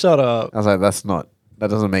I was Oh, like, shut up. I was like, that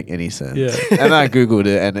doesn't make any sense. Yeah. And I googled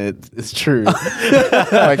it, and it's true.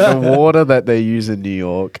 Like the water that they use in New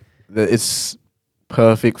York, it's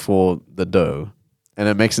perfect for the dough, and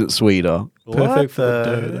it makes it sweeter. Perfect for the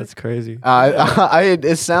dough. That's crazy.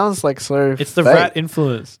 It sounds like so. It's the fake. rat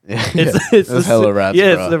influence. Yeah, It's there's hella rats.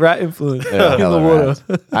 Yeah, bro. it's the rat influence Yeah, in the hella water.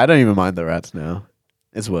 rats. I don't even mind the rats now.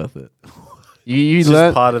 It's worth it. You It's learn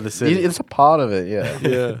just part of the city. It's a part of it. Yeah.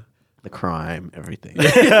 Yeah. The crime, everything.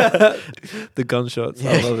 The gunshots.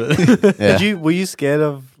 I love it. Yeah. Were you scared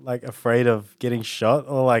of like afraid of getting shot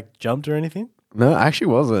or like jumped or anything? No, I actually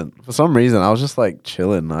wasn't. For some reason, I was just like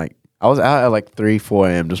chilling. Like I was out at like 3-4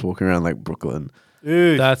 a.m. just walking around like Brooklyn,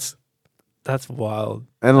 Dude. That's wild.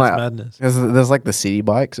 and That's like madness. there's like the city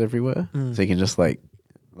bikes everywhere, Mm. so you can just like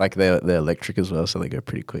they're electric as well, so they go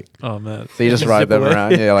pretty quick. Oh man. So you just ride them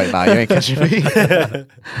around. Yeah, like nah, you ain't catching me.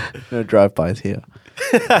 No drive-bys here.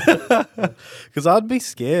 Because I'd be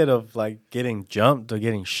scared of like getting jumped or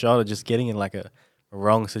getting shot or just getting in like a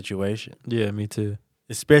wrong situation, Yeah, me too.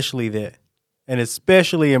 especially there, and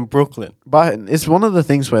especially in Brooklyn. But it's one of the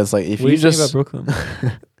things where it's like if What do you you think just, about Brooklyn?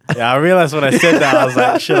 Yeah, I realized when I said that, I was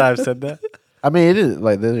like, should I have said that? I mean, it is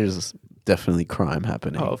like there's definitely crime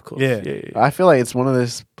happening. Oh, of course. Yeah. Yeah. I feel like it's one of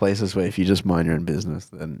those places where if you just mind your own business,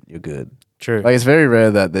 then you're good. True. Like it's very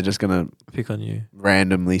rare that they're just gonna Pick on you.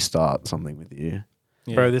 randomly start something with you.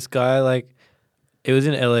 Yeah. Bro, this guy, like, it was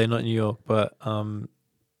in LA, not New York, but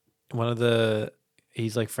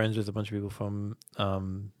he's like friends with a bunch of people from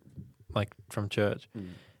like from church,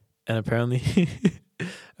 and apparently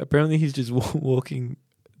he's just walking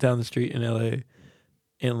down the street in LA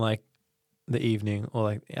in like the evening or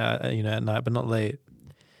like at night, but not late,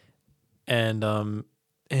 and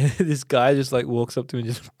this guy just like walks up to him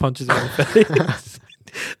and just punches him in the face.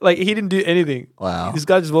 Like he didn't do anything. Wow. This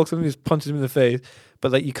guy just walks up and just punches him in the face,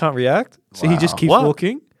 but like you can't react, so he just Wow. keeps What?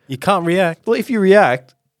 walking. You can't react. Well, if you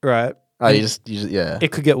react, right, Oh, you just yeah.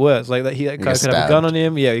 it could get worse. Like that, that guy get could have a gun stabbed. on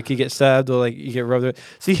him. Yeah, he could get stabbed or like you get robbed.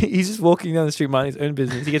 So he's just walking down the street, minding his own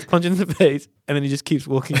business. He gets punched in the face, and then he just keeps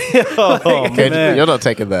walking. Oh, Okay, man. you're not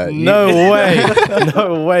taking that. No way.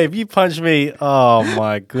 No way. If you punch me, oh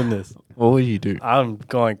my goodness. What would you do? I'm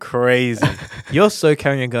going crazy. You're so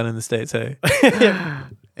carrying a gun in the States, hey?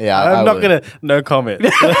 Yeah, I'm not would. gonna. No comment.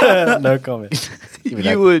 No comment. Give me You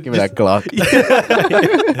that, would give me that Glock.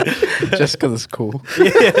 Just because it's cool.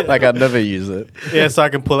 Like I'd never use it. Yeah, so I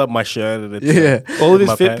can pull up my shirt and it's Yeah. All of his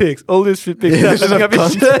My fit pants. pics. All of his fit pics. Yeah, He's just got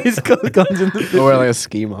have his shirt, he's got guns in the Or wear like a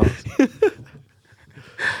ski mask.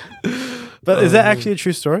 But is that actually a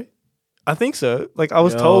true story? I think so. Like I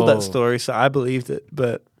was told Yo. that story, so I believed it.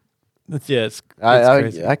 But it's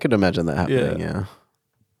crazy. I could imagine that happening. Yeah.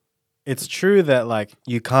 It's true that like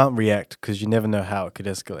you can't react because you never know how it could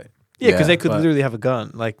escalate. Yeah, because Yeah, they could but- literally have a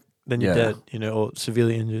gun. Like then you're Yeah. dead, or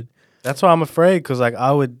severely injured. That's why I'm afraid because like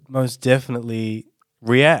I would most definitely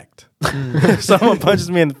react. If someone punches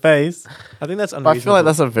me in the face. I think that's But unreasonable. I feel like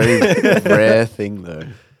that's a very rare thing, though.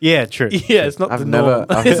 Yeah, true. yeah, it's not the I've norm.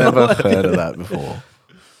 never heard of that before.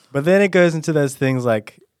 But then it goes into those things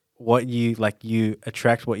like what you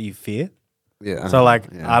attract what you fear. Yeah. So like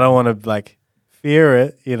yeah. I don't want to like fear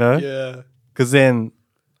it, Yeah. because then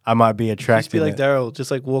I might be Just attracted be like at Daryl, just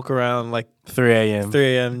like walk around like 3 a.m.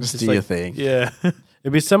 3 a.m. Just Just do like, your thing. Yeah.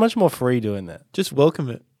 It'd be so much more free doing that. Just welcome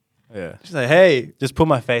it. Yeah. Just like, hey. Just put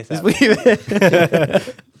my face Just, out.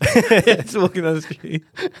 just walking down the street.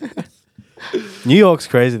 New York's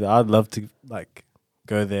crazy though. I'd love to like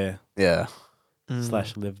go there Yeah. /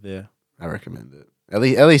 live there. I recommend it. At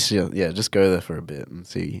least, just go there for a bit and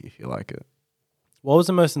see if you like it. What was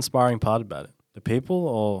the most inspiring part about it? The people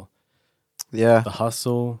or Yeah. the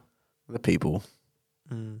hustle? The people,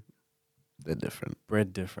 Mm. they're different.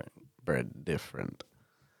 Bread different. Bread different.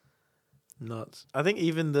 Nuts. I think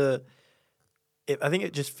even I think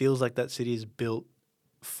it just feels like that city is built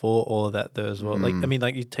for all of that though as well. Like I mean,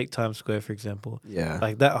 like you take Times Square for example. Yeah.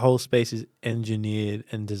 Like that whole space is engineered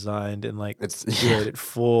and designed and like It's created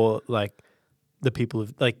for like the people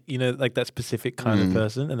of like like that specific kind of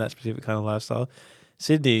person and that specific kind of lifestyle.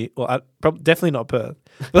 Sydney, well, definitely not Perth,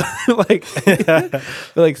 but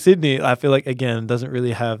like Sydney, I feel like again doesn't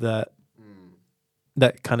really have that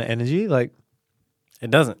kind of energy. Like, It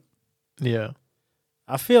doesn't. yeah,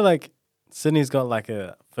 I feel like Sydney's got like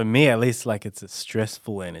for me at least, like it's a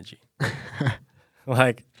stressful energy.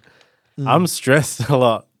 Like I'm stressed a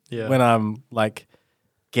lot yeah. when I'm like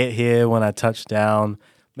get here, when I touch down.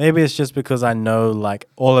 Maybe it's just because I know like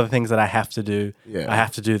all of the things that I have to do. Yeah. I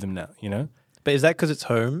have to do them now, But is that because it's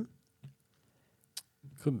home?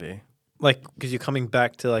 Could be. Like, because you're coming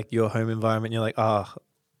back to like your home environment, you're like, I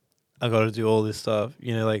got to do all this stuff.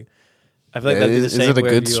 Like, I feel like that'd be the is same. it a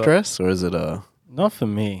wherever good you are. stress or is it a? Not for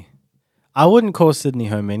me. I wouldn't call Sydney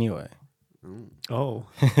home anyway. Oh,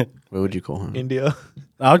 Where would you call him? India.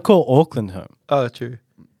 I would call Auckland home. Oh, true.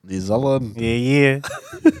 New Zealand. Yeah.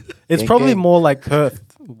 It's Gang, probably gang. more like Perth,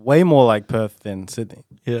 way more like Perth than Sydney.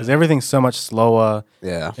 Yeah. Because everything's so much slower.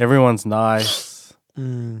 Yeah. Everyone's nice.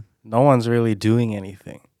 Mm. No one's really doing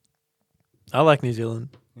anything. I like New Zealand.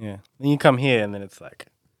 Yeah. Then you come here and then it's like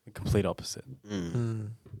the complete opposite.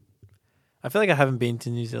 I feel like I haven't been to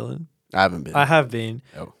New Zealand. I haven't been. I have been,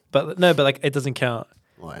 Oh. but like it doesn't count.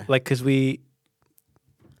 Why? Like, because we,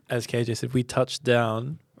 as KJ said, we touched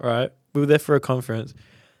down, right? We were there for a conference.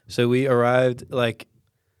 So we arrived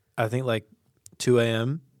I think 2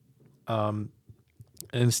 a.m.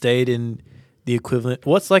 And stayed in the equivalent.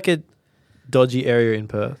 What's like a dodgy area in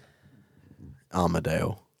Perth?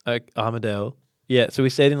 Armadale. Like Armadale. Yeah. So we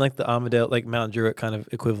stayed in like the Armadale, like Mount Druitt kind of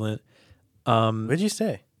equivalent. Where'd you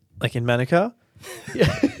stay? Like in Manukau.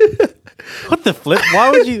 What the flip?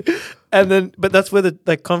 Why would you? And then, but that's where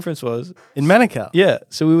the conference was. In Manukau? Yeah.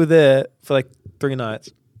 So we were there for like 3 nights.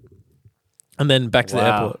 And then back to the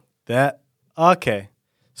airport. Okay.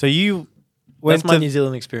 So you went That's my to New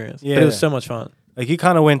Zealand experience. Yeah. But it was so much fun. Like you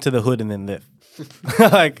kind of went to the hood and then left.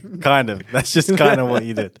 Like kind of. That's just kind of what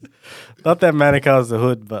you did. Not that Manukau's the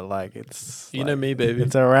hood, but like it's. You like, know me, baby.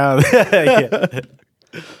 It's around. Yeah.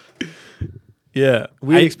 Yeah,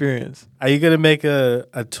 weird experience. Are you gonna make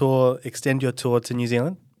a tour? Extend your tour to New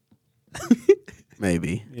Zealand?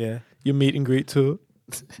 Maybe Yeah. Your meet and greet tour.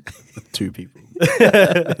 2 people.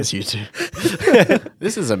 It's you 2.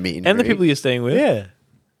 This is a meet And the greet. people you're staying with. Yeah.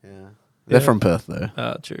 Yeah. They're Yeah. from Perth though.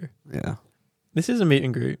 True. Yeah. This is a meet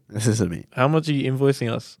and greet. This is a meet. How much are you invoicing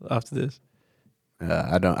us after this?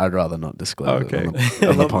 I'd rather not disclose. Okay. It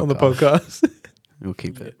on the On the podcast. podcast. We'll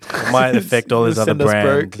keep it. It might affect all his other Send us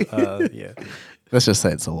brands. broke. Yeah. Let's just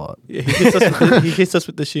say it's a lot. Yeah, he hits us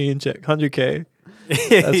with the Shein check, 100K. That's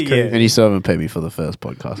crazy. Yeah. And you still haven't paid me for the first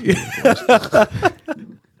podcast.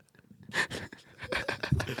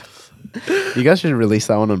 You guys should release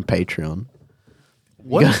that one on Patreon.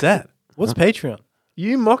 What is that? What's Patreon?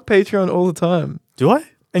 You mock Patreon all the time, Do I?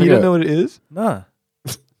 and you Yeah. don't know what it is. Nah.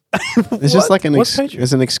 It's just like What's Patreon?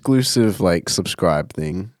 it's an exclusive like subscribe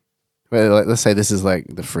thing. Where, like, let's say this is like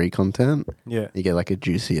the free content. Yeah. You get like a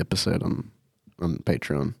juicy episode on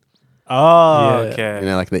Patreon. Oh, Yeah. okay. You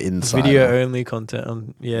know, like the inside. Video only content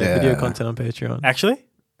on video Yeah. content on Patreon. Actually,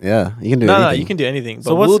 Yeah, you can do No, anything. you can do anything. So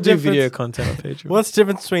But what's we'll the do difference? video content on Patreon. what's the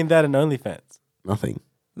difference between that and OnlyFans? Nothing.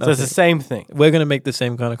 So it's the same thing. We're gonna make the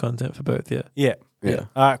same kind of content for both. Yeah. Yeah. Yeah.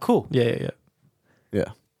 All right. Cool. Yeah. Yeah.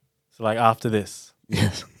 So like after this.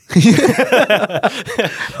 Yes.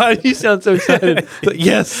 Why do you sound so excited? Like,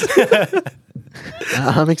 yes.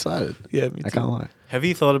 I'm excited. Yeah, me too. I can't lie. Have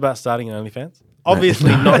you thought about starting an OnlyFans?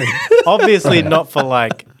 Obviously not. Obviously not for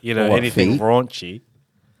like What, anything feet? raunchy.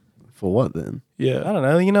 For what then? I Yeah. don't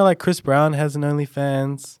know. You know, like Chris Brown has an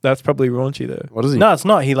OnlyFans. That's probably raunchy though. What is he? No, it's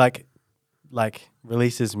not. He like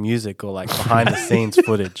releases music or like behind the scenes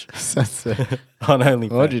footage That's it. on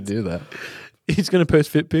OnlyFans. Why'd you do that? He's gonna post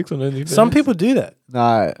fit pics on OnlyFans. Some people do that.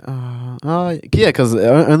 No, yeah, because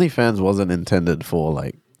OnlyFans wasn't intended for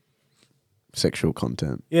like sexual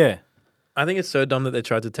content. Yeah. I think it's so dumb that they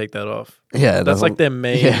tried to take that off. Yeah, That's like their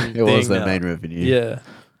main. Yeah, it was thing their now. main revenue. Yeah.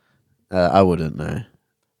 I wouldn't know.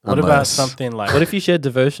 What about Unless- something like What if you shared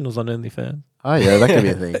devotionals on OnlyFans? Oh yeah, that could be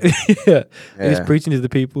a thing. yeah. Yeah. He's preaching to the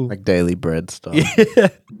people. Like daily bread stuff, yeah.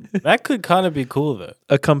 that could kind of be cool though.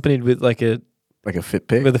 Accompanied with like a like a fit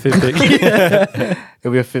pic. with a fit pic. Yeah.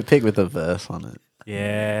 It'll be a fit pic with a verse on it.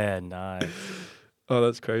 Yeah, nice. Oh,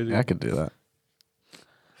 that's crazy. Yeah, I could do that.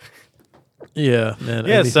 Yeah, man.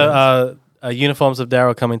 Yeah, OnlyFans. so uniforms of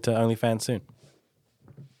Daryl coming to OnlyFans soon.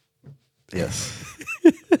 Yes.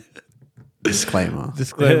 Disclaimer.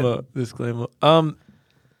 Disclaimer. What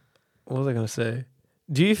was I gonna say?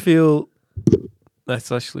 Do you feel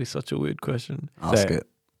that's actually such a weird question? Ask Say it.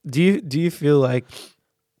 Do you feel like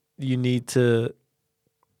you need to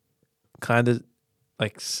kind of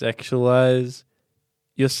like sexualize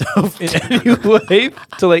yourself in any way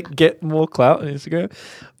to like get more clout on Instagram?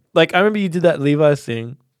 Like I remember you did that Levi's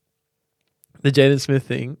thing, the Jaden Smith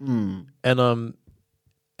thing, and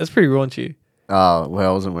that's pretty raunchy. Oh, well,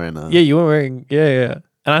 I wasn't wearing that. Yeah, you weren't wearing. Yeah,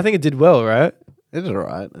 and I think it did well, right? It was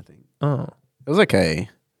alright, I think. Oh, It was okay.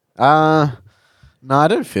 No, I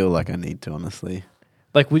don't feel like I need to, honestly.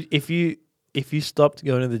 like if you stopped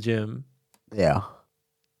going to the gym Yeah.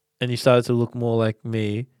 and you started to look more like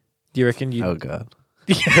me, do you reckon you? Oh god.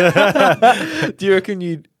 Do you reckon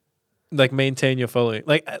you'd like maintain your following?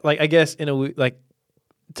 Like I guess in a like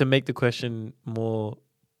to make the question more,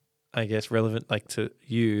 I guess relevant like to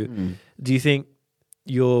you. Do you think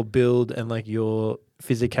your build and like your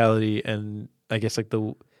physicality and I guess like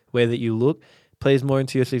the way that you look plays more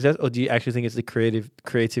into your success, or do you actually think it's the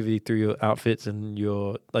creativity through your outfits and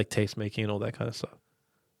your like taste making and all that kind of stuff?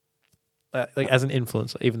 Like as an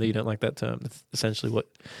influencer, even though you don't like that term, that's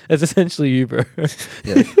essentially you, bro.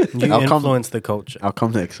 Yeah. You I'll come- influence the culture. I'll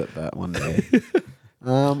come to accept that one day.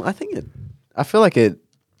 I feel like it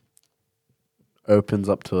opens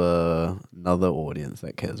up to another audience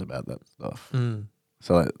that cares about that stuff. Mm.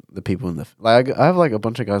 So like the people in the like, I have like a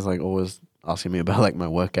bunch of guys like always asking me about like my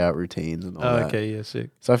workout routines and all Oh, that. okay, yeah, sick.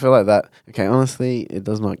 So I feel like that. Okay, honestly, it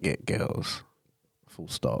does not get girls. Full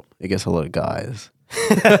stop. It gets a lot of guys.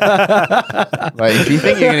 Like if you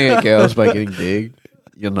think you're gonna get girls by getting big,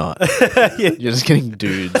 you're not. You're just getting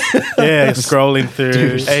dudes. Yeah, scrolling through.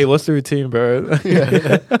 Dude. Hey, what's the routine, bro?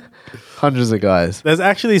 Hundreds of guys. That's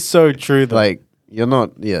actually so true though. Like you're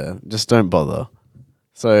not. Yeah, just don't bother.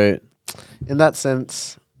 So, in that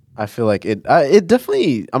sense, I feel like it. It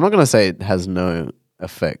definitely. I'm not gonna say it has no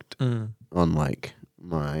effect Mm. on like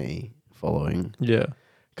my following Yeah.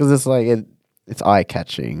 because it's like it's eye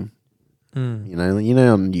catching. You know,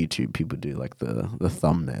 on YouTube people do like the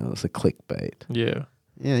thumbnails, the clickbait. Yeah.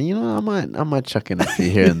 Yeah, I might chuck in a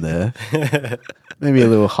few here and there. Maybe a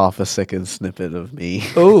little half a second snippet of me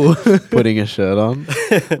Oh. putting a shirt on,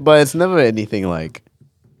 but it's never anything like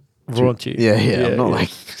Raunchy. Yeah, I'm not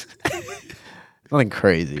like nothing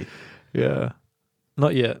crazy. Yeah.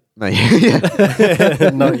 Not yet. No, yeah,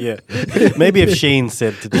 Not yet. Maybe if Sheen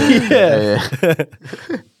said to do it. yeah.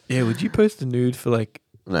 Yeah, would you post a nude for like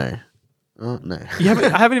No, no.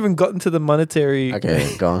 I haven't even gotten to the monetary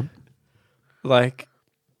Okay, go on. like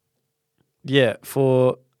yeah,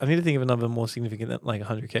 for I need to think of a number more significant than like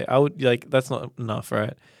 100K. I would like that's not enough,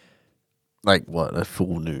 right? Like what? A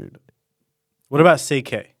full nude? What about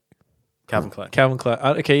CK? Calvin Klein. Calvin Klein.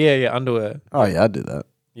 Okay, yeah, underwear. Oh yeah, I'd do that.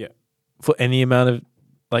 For any amount of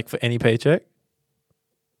like for any paycheck?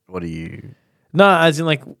 What do you? No, as in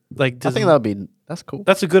like I think that's cool.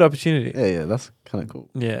 that's a good opportunity. Yeah, that's kind of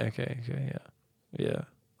cool. Yeah, okay, yeah.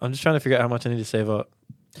 I'm just trying to figure out how much I need to save up.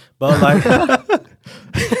 But like,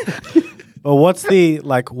 well, what's the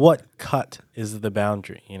like? What cut is the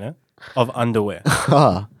boundary? Of underwear.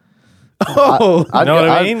 Oh, You know what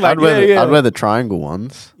I mean? Like, I'd wear the triangle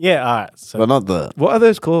ones, Yeah. All right. So but not the what are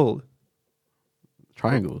those called?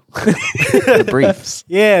 triangle. The briefs.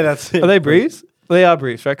 yeah, that's it. Are they briefs? They are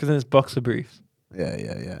briefs, right? Because then it's boxer briefs.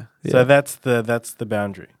 Yeah. So that's the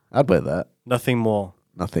boundary. I'd wear that. Nothing more.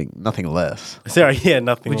 Nothing less. Sorry. Yeah.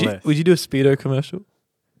 Nothing Would you less. would you do a Speedo commercial?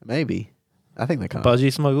 Maybe. I think they can't.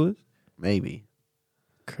 Budgie smugglers? Maybe.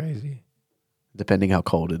 Crazy. Depending how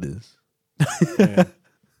cold it is. Yeah.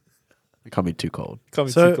 It can't be too cold. Can't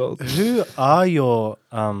be So too cold. who are your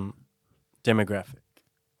demographic?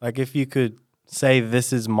 Like, if you could say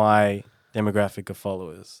this is my demographic of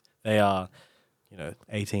followers, they are,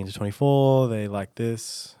 18 to 24. They like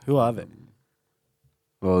this. Who are they?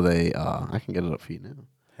 Well, they are. I can get it up for you now.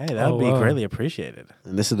 Hey, that would be wow. greatly appreciated.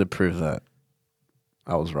 And this is to prove that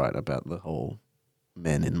I was right about the whole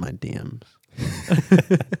men in my DMs.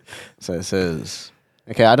 So it says,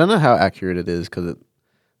 okay, I don't know how accurate it is because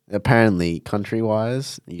apparently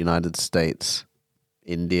country-wise, United States,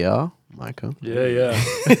 India, Micah, Yeah.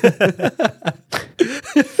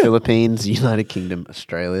 Philippines, United Kingdom,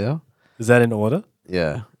 Australia. Is that in order?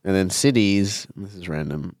 Yeah. And then cities, this is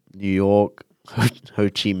random, New York, Ho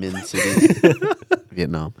Chi Minh City,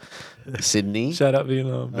 Vietnam, Sydney, Shout out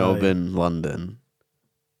Vietnam. Melbourne, London.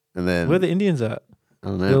 And then, Where are the Indians at? I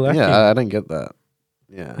don't they're know. lacking. Yeah, I don't get that.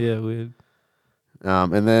 Yeah. Yeah, weird.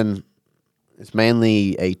 And then it's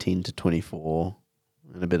mainly 18 to 24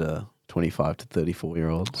 and a bit of 25 to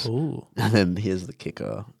 34-year-olds. Ooh. And then here's the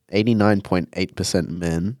kicker. 89.8%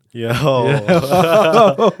 men, Yo.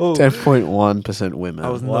 10.1% women. I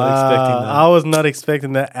was not expecting that. I was not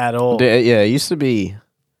expecting that at all. Yeah, it used to be...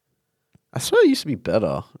 I swear it used to be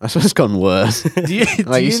better. I swear it's gotten worse. Do you,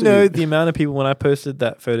 Like, do used you to know be- the amount of people when I posted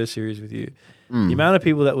that photo series with you? Mm. The amount of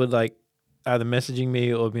people that would like either messaging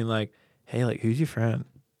me or being like, "Hey, like, who's your friend?"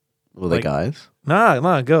 Were they like- guys?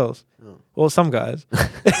 Nah, girls. Oh. Well, some guys,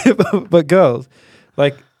 but girls.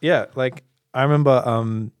 Like, yeah, like I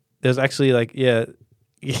remember. There's actually like, yeah.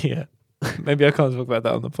 Maybe I can't talk about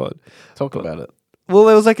that on the pod. Talk about it. Well,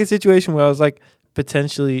 there was like a situation where I was like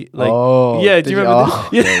potentially like, oh, yeah, did do you remember Oh,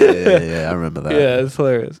 this? yeah, I remember that. yeah, it's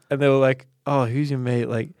hilarious. And they were like, "Oh, who's your mate?"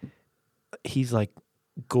 Like, he's like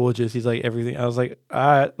gorgeous. He's like everything. I was like, all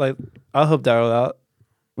right, like I'll help Daryl out.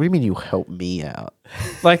 What do you mean you help me out?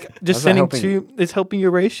 Like How's just that sending helping? two. It's helping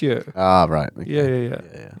your ratio. Ah, right. Okay.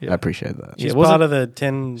 Yeah. I appreciate that. She's Yeah, wasn't- part of the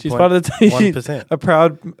 10. She's part of the she's 1%.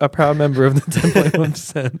 a proud member of the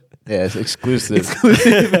 10.1%. Yeah, it's exclusive.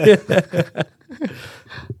 Exclusive.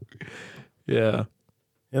 Yeah.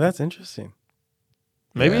 Yeah, that's interesting.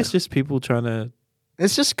 Maybe Yeah. it's just people trying to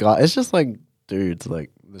It's just guys. It's just like dudes, like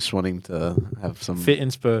just wanting to have some. fit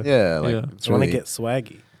in spur. Yeah, like Yeah. it's I want to really- get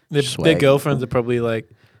swaggy. Their Swag. girlfriends are probably like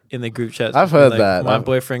in their group chats. I've heard like, that. My I've-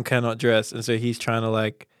 boyfriend cannot dress, and so he's trying to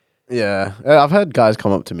like. Yeah, I've had guys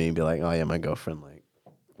come up to me and be like, "Oh yeah, my girlfriend like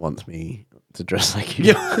wants me to dress like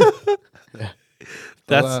you."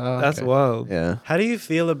 That's Okay. wild. Yeah. How do you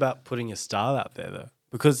feel about putting your style out there, though?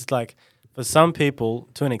 Because, like, for some people,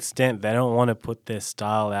 to an extent, they don't want to put their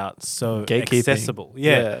style out so Gatekeeping. accessible.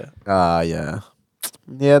 Yeah. Yeah.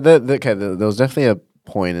 Yeah. Okay. There was definitely a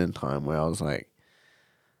point in time where I was like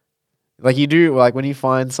you do like when you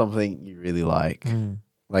find something you really like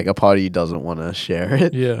a part of you doesn't want to share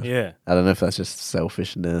it. Yeah. Yeah. I don't know if that's just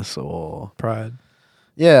selfishness or Pride.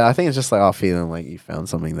 yeah. I think it's just like our feeling like you found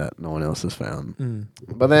something that no one else has found.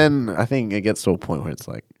 But then I think it gets to a point where it's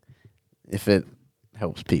like if it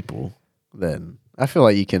helps people, then I feel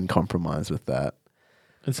like you can compromise with that.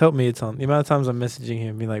 It's helped me a ton. The amount of times I'm messaging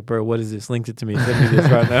him, being like, "Bro, what is this? Link it to me. Send me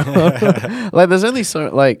this right now." Like, there's only so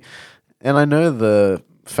like, and I know the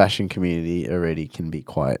fashion community already can be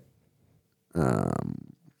quite,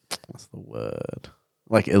 what's the word?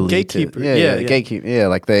 Like elite. Gatekeeper. Yeah, Yeah. gatekeeper. Yeah,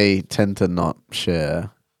 like they tend to not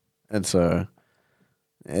share, and so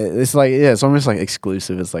it's like it's almost like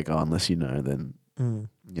exclusive. It's like, oh, unless you know, then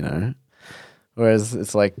you know. Whereas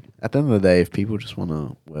it's like at the end of the day, if people just want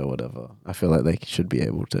to wear whatever, I feel like they should be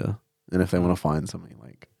able to, and if they want to find something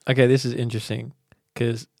like. Okay, this is interesting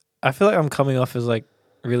because I feel like I'm coming off as like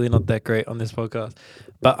really not that great on this podcast,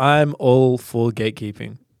 but I'm all for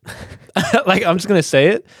gatekeeping. Like, I'm just gonna say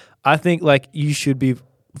it. I think like you should be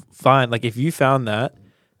fine. Like, if you found that,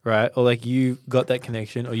 right, or like you got that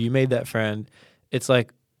connection, or you made that friend, it's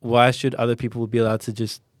like, why should other people be allowed to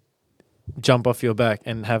just jump off your back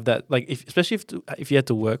and have that? Like, especially if you had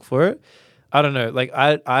to work for it. I don't know. Like,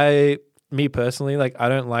 me personally, like, I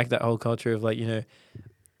don't like that whole culture of like, you know,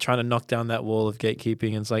 trying to knock down that wall of gatekeeping.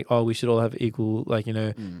 And it's like, oh, we should all have equal, like, you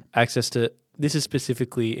know, access to. This is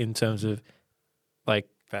specifically in terms of like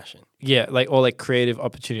Fashion. yeah, like, or like creative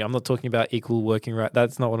opportunity. I'm not talking about equal working right.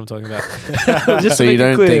 That's not what I'm talking about. Just So to you make it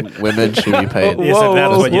don't clear. think women should be paid? Yes, if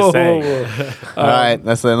that's what you're saying. All right,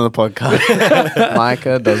 that's the end of the podcast.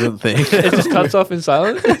 Micah doesn't think. It just cuts off in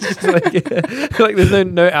silence. It's just like, like there's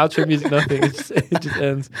no outro music, nothing. It just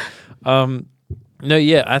ends. No,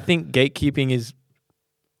 yeah, I think gatekeeping is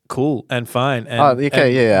cool and fine. And, okay,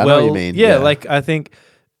 and yeah, I know what you mean. Yeah, Yeah. like I think,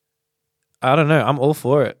 I don't know, I'm all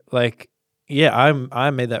for it. Like, yeah, I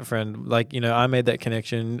made that friend. Like, you know, I made that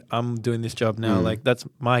connection. I'm doing this job now. Like, that's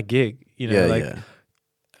my gig. You know, Yeah, like, yeah.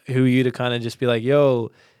 who are you to kind of just be like, yo,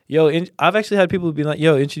 I've actually had people be like,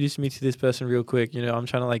 yo, introduce me to this person real quick. You know, I'm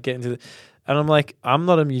trying to like get into and I'm like, I'm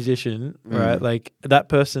not a musician, right? Like, that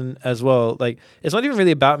person as well. Like, it's not even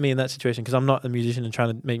really about me in that situation because I'm not a musician and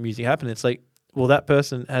trying to make music happen. It's like, well, that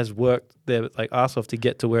person has worked their like ass off to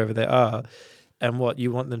get to wherever they are, and what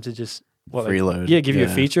you want them to just what, like, Freeload. give you a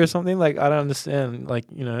feature or something. Like, I don't understand. Like,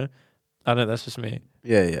 you know, I don't know. That's just me.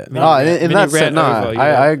 Yeah, yeah. Mini- In mini that sense, rant no, over, yeah.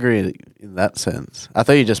 I agree in that sense. I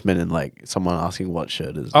thought you just meant in like someone asking what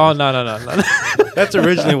shirt is. Oh no. That's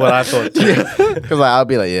originally what I thought too. Because like, I'll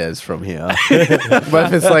be like, yeah, it's from here. But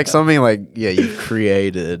if it's like something like, yeah, you've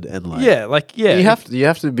created and like, yeah. you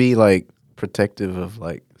have to be like protective of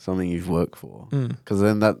like something you've worked for. Because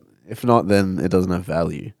then that, if not, then it doesn't have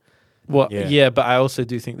value. Well, Yeah. yeah, but I also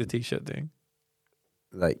do think the t-shirt thing,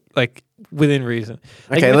 Like, within reason.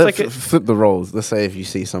 Like, okay, if let's it's like flip the roles. Let's say if you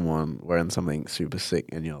see someone wearing something super sick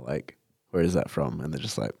and you're like, where is that from? And they're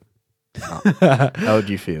just like, oh. How would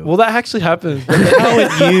you feel? well, that actually happens. How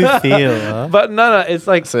would you feel? Huh? But no, it's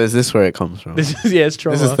like So is this where it comes from? this is it's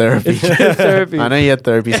trauma. This is therapy. It's therapy. I know you had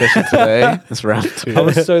therapy session today. It's round 2. I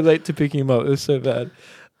was so late to picking him up. It was so bad.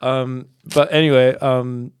 But anyway,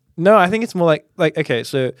 no, I think it's more like okay,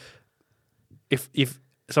 so if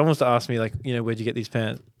someone was to ask me like, you know, where'd you get these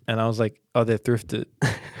pants? And I was like, oh, they're thrifted.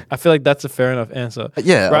 I feel like that's a fair enough answer.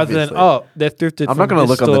 Yeah, Rather obviously. than, oh, they're thrifted. I'm from not going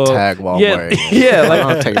to this look on the store. tag while Yeah, I'm wearing it. yeah, I'm like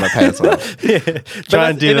not taking my pants off. But Try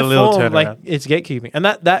and that's do in the a little form, turnaround. like it's gatekeeping, and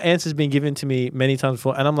that answer's been given to me many times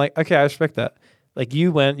before, and I'm like, okay, I respect that. Like,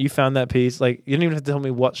 you went, you found that piece. Like, you don't even have to tell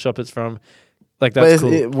me what shop it's from. Like, But that's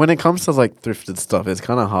cool. when it comes to like thrifted stuff, it's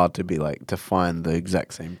kind of hard to be like to find the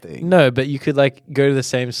exact same thing. No, but you could like go to the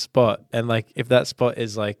same spot, and like if that spot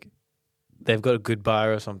is like they've got a good buy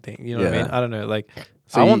or something, you know what I Yeah. mean? I don't know. Like,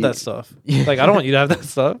 So I want you- that stuff. Like, I don't want you to have that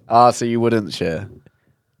stuff. So you wouldn't share.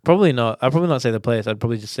 Probably not. I'd probably not say the place. I'd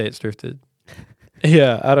probably just say it's thrifted.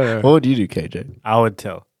 Yeah, I don't know. What would you do, KJ? I would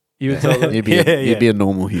tell. You would tell them. You'd be Yeah, you'd yeah. be a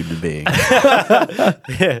normal human being.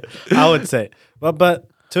 Yeah, I would say. But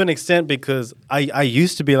to an extent, because I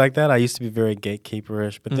used to be like that. I used to be very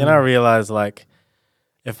gatekeeperish. But then I realized, like,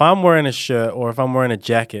 if I'm wearing a shirt or if I'm wearing a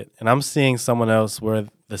jacket and I'm seeing someone else wear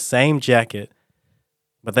the same jacket,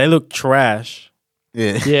 but they look trash,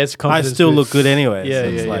 Yeah. Yeah, it's I confidence still boost. look good anyway. Yeah, So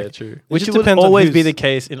yeah, it's yeah, like, true. Which just would depends on always be who's- the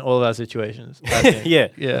case in all of our situations. I think. Yeah.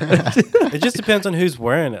 Yeah. It just depends on who's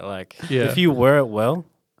wearing it. Like, Yeah. if you wear it well,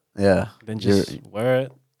 Yeah. then just wear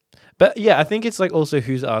it. But yeah, I think it's like also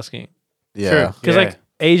who's asking. Yeah. Because Yeah. like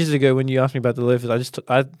ages ago when you asked me about the loafers,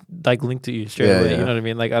 I like linked at you straight Yeah, away. yeah. You know what I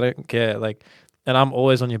mean? Like, I don't care. Like, and I'm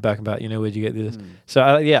always on your back about, you know, where'd you get this? So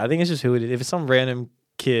I think it's just who it is. If it's some random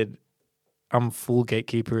kid, I'm full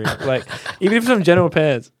gatekeeper. Like, even if it's from General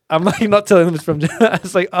Pants, I'm like not telling them it's from.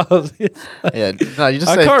 It's like, oh, Yeah. No, you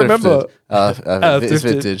just I say can't thrifted. remember. It's thrifted.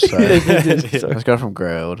 vintage. Sorry. Yeah, vintage, sorry. Let's go from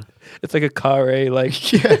Grailed. It's like a Carre, like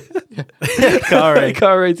Carre.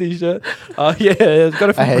 Carre t-shirt. Oh yeah, it's got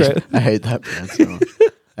it from Grey. I hate that brand so much.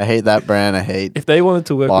 I hate that brand. I hate If they wanted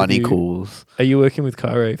to work Barney with you, Cools. are you working with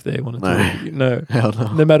Cara if they wanted to No. work with you? No. Hell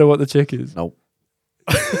no. No matter what the check is. Nope.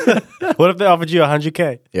 What if they offered you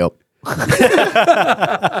 100K? Yep.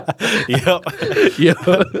 Yep. Yeah.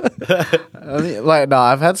 I mean, like, no,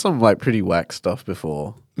 I've had some like pretty whack stuff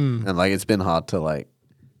before, Mm. and like it's been hard to like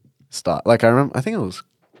start. Like I remember, I think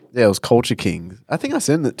it was Culture Kings. I think I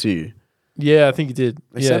sent it to you. Yeah, I think you did.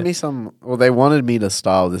 They yeah. sent me some. Well, they wanted me to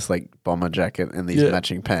style this like bomber jacket and these Yeah.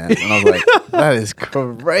 matching pants, and I was like, "That is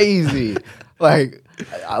crazy!" Like,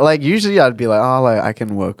 like usually I'd be like, "Oh, like I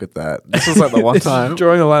can work with that." This was like the one This is time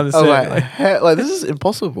drawing a line in the I was sand. like, like this is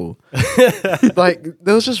impossible. Like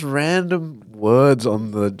there was just random words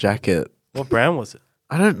on the jacket. What brand was it?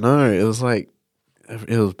 I don't know. It was like,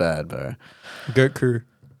 it was bad, bro. Goat crew.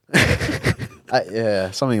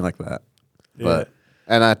 Yeah, something like that. Yeah. But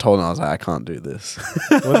and I told them I was like, I can't do this,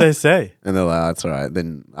 What'd they say? and they're like, oh, "That's all right."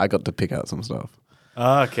 Then I got to pick out some stuff.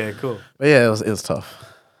 Oh, okay, cool. But yeah, it was tough.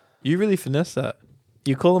 You really finesse that.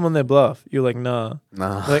 You call them on their bluff. You're like, nah.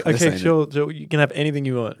 Nah, Like, this okay, ain't it. sure, you can have anything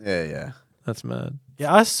you want. Yeah. That's mad.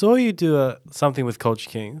 Yeah, I saw you do something with Culture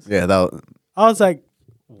Kings. That was, I was like,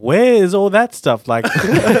 where is all that stuff? Like,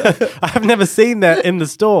 I've never seen that in the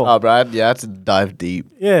store. oh, bro, I had to dive deep.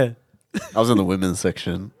 Yeah. I was in the women's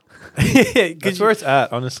section. Because That's where it's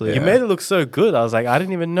at, honestly. you Yeah. made it look so good. I was like, I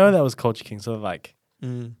didn't even know that was Culture King. So like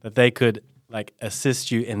Mm. that they could like assist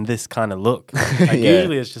you in this kind of look. Like Yeah.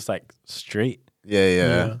 usually it's just like street.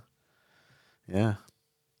 Yeah.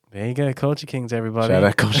 There you go, Culture Kings, everybody. Shout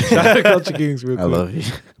out Culture. Shout out Culture Kings real I quick. love you.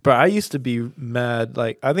 Bro, I used to be mad.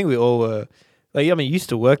 Like, I think we all were. Like, I mean, you used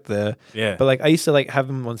to work there, Yeah. but like, I used to like have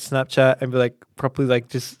them on Snapchat and be like properly like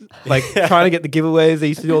just like trying to get the giveaways. They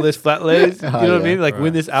used to do all this flat lays. You know Oh, what I yeah. mean? Like, Right.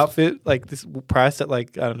 win this outfit, like this price at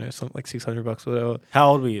like I don't know, something like $600 or whatever.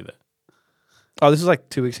 How old were you Oh, this was like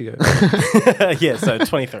 2 weeks ago. then? Yeah, so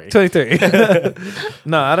 23. 23.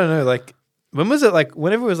 No, I don't know. Like, when was it? Like,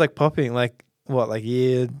 whenever it was like popping, like what, like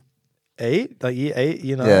year 8, like year 8,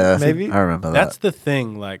 you know, Yeah, maybe. I remember That's that. the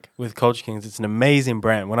thing, like with Culture Kings, it's an amazing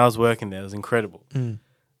brand. When I was working there, it was incredible. Mm.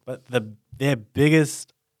 But their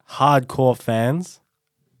biggest hardcore fans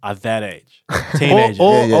are that age. Teenagers.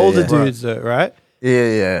 All Yeah, older yeah. dudes, though, right?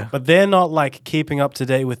 Yeah. But they're not like keeping up to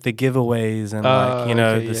date with the giveaways and like, you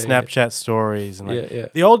know, okay, the yeah, Snapchat stories and like Yeah.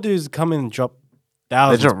 the old dudes come in and drop They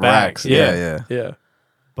thousands drop of bags. racks. Yeah. Yeah.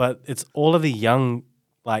 But it's all of the young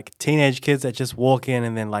like teenage kids that just walk in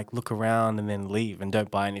and then like look around and then leave and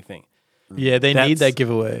don't buy anything. Yeah, they need That's- that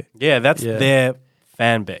giveaway. Yeah, that's Yeah. their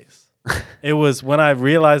fan base. It was when I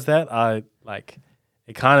realized that I like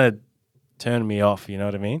it kind of turned me off, you know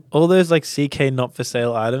what I mean? All those like CK not for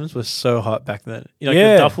sale items were so hot back then. You know, like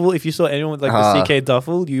Yeah. the duffel. If you saw anyone with like the CK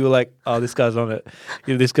duffel, you were like, "Oh, this guy's on it.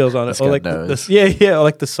 You know, this girl's on it." This Or guy like knows. yeah, or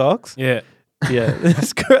like the socks. Yeah. Yeah,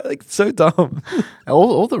 it's great, like so dumb.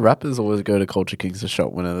 All the rappers always go to Culture Kings to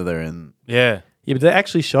shop whenever they're in. Yeah. Yeah, but they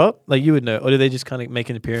actually shop. Like you would know, or do they just kind of make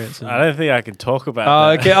an appearance? And... I don't think I can talk about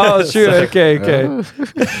Oh, that. okay. Oh, true. So- Okay.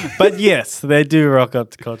 But yes, they do rock up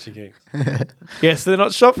to Culture King. Yes, they're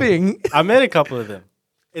not shopping. I met a couple of them.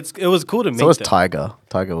 It was cool to meet So it's them. Tiger.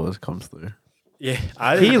 Tiger always comes through. Yeah.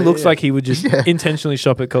 He looks like he would just intentionally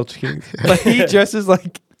shop at Culture Kings. Like he dresses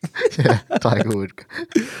like Tiger would.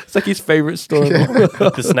 it's like his favorite store.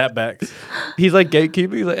 the snapbacks. He's like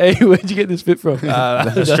gatekeeper. He's like, "Hey, where'd you get this fit from?"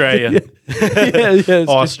 Australia. yeah.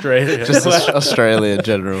 Australia. Just Australia in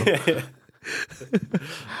general.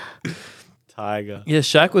 Tiger. Yeah,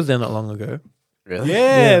 Shaq was there not long ago. Really?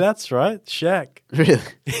 Yeah, Yeah. that's right. Shaq. Really?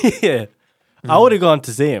 Yeah. I would have gone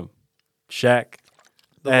to see him. Shaq.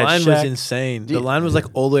 The They had line was Shaq. insane. Do The you- line was like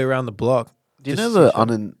all the way around the block. Do you Just know the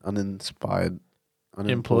Shaq. uninspired,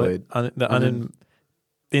 Employed, unemployed?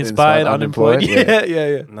 the inspired, unemployed. Unemployed,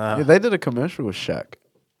 Yeah. Nah. Yeah, they did a commercial with Shaq.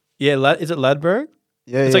 Yeah, is it Ladberg?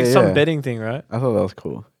 Yeah, It's yeah, like some yeah. betting thing, right? I thought that was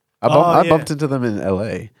cool. I Oh, yeah. bumped into them in LA.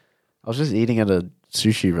 I was just eating at a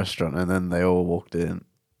sushi restaurant, and then they all walked in,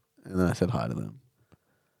 and then I said hi to them.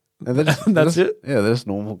 And they're just, That's they're it? just- Yeah, they're just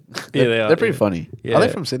normal. Yeah, they are, They're pretty yeah. funny. Yeah. Are they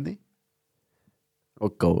from Sydney? Or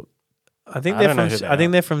Gold? I think I they're don't know from. who they I think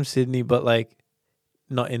are. they're from Sydney, but like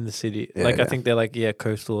not in the city. Yeah, like I yeah. think they're like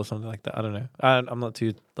coastal or something like that. I don't know. I'm not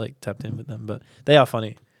too like tapped in with them, but they are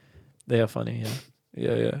funny. They are funny.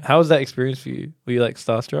 Yeah. How was that experience for you? Were you like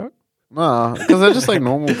starstruck? Nah, because they're just like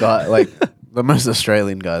normal guys, like the most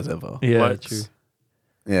Australian guys ever. Yeah, What? true.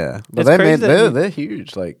 Yeah, but It's they crazy made that you- they're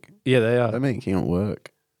huge. Like Yeah, they they're are. making it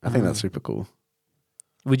work. I think that's Mm. super cool.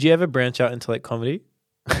 Would you ever branch out into like comedy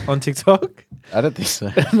on TikTok? I don't think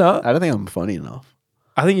so. No, I don't think I'm funny enough.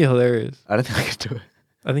 I think you're hilarious. I don't think I could do it.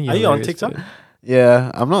 I think you're Are you on hilarious, TikTok? dude.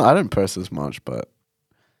 Yeah, I'm not. I don't post as much, but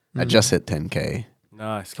I Mm. just hit 10K.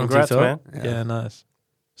 Nice. on Congrats, TikTok? man. Yeah. Nice.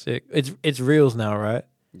 Sick. It's Reels now, right?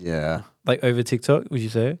 Yeah. Like over TikTok, would you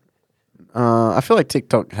say? I feel like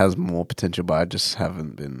TikTok has more potential, but I just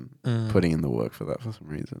haven't been Mm. putting in the work for that for some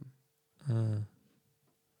reason. Mm.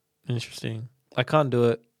 Interesting. I can't do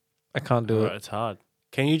it. I can't do Right, it. it's hard.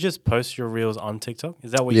 Can you just post your reels on TikTok?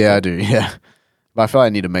 Is that what Yeah, I you do. Yeah, but I feel like I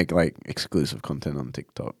need to make like exclusive content on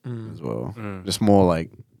TikTok Mm. as well. Mm. Just more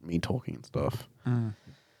like me talking and stuff. Mm.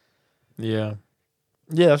 Yeah.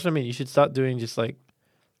 Yeah, that's what I mean. You should start doing just like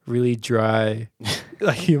really dry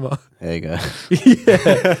like humor. There you go.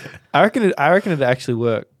 Yeah. I reckon it'd actually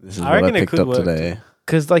work. This is I what I reckon it picked could up work today.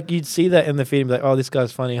 Cause like you'd see that in the feed and be like, oh, this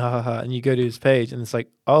guy's funny, ha ha ha. And you go to his page and it's like,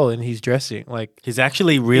 oh, and he's dressing. Like He's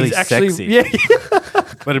actually really he's actually, sexy. Yeah.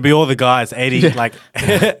 But it'd be all the guys, 80, like all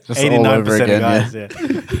 89% over of again, guys.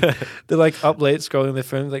 Yeah. They're like up late scrolling their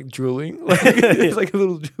phones, like drooling. Like it's like a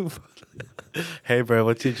little drool. Hey, bro,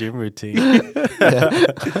 what's your gym routine?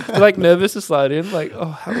 They're like nervous to slide in, like, oh,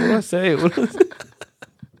 how do I say it?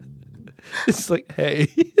 It's like, hey.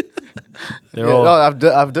 They're Yeah, all. no, I've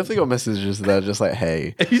definitely got messages that are just like,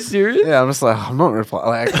 "Hey." Are you serious? Yeah, I'm just like, I'm not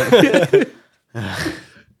replying. Like,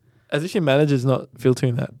 As if your manager's not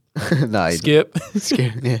filtering that. nah, Skip.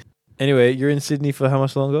 yeah. Anyway, you're in Sydney for how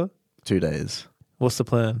much longer? 2 days. What's the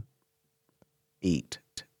plan? Eat.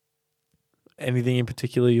 Anything in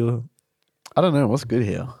particular you're I don't know what's good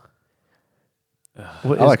here.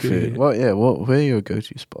 what I is like good food. here? Well, yeah. Where are your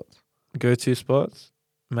go-to spots? Go-to spots?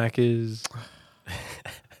 Macca's,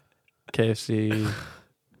 KFC,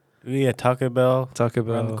 Yeah, Taco Bell Taco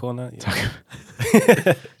around the Bell. corner. Yeah.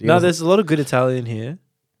 You No, guys- there's a lot of good Italian here.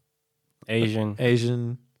 Asian.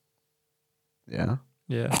 Asian, yeah.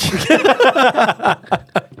 yeah.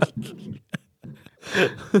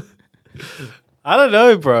 I don't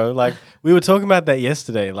know, bro. Like, we were talking about that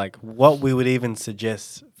yesterday. Like, what we would even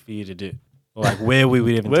suggest for you to do. Or, like, where we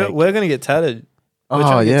would even take you. We're gonna get tatted. We're Oh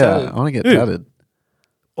trying to get yeah, tatted. I want to get Who? tatted.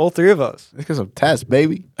 All three of us. Because I'm tats,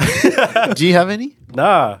 baby. Do you have any?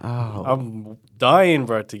 Nah. Oh, I'm dying,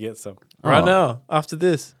 bro, to get some. Right Oh. now, after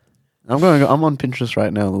this. I'm on Pinterest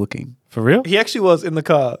right now looking. For real? He actually was in the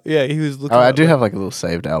car. Yeah, he was looking Oh, I up, do like, have like a little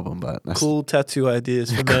saved album, but that's cool tattoo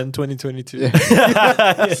ideas for men 2022.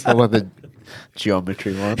 Yeah. Some of the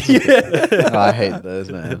geometry ones. Oh, I hate those,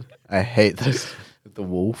 man. I hate those with the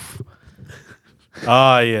wolf.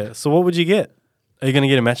 Ah, yeah. So what would you get? Are you going to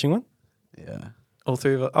get a matching one? Yeah. All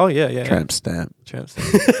three of us. Oh, yeah, yeah. Tramp stamp. Tramp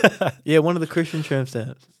stamp. Yeah, one of the Christian tramp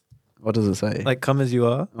stamps. What does it say? Like, come as you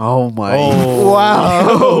are. Oh my! Oh.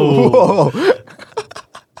 Wow! Whoa.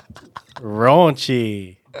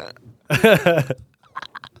 Raunchy.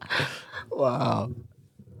 Wow!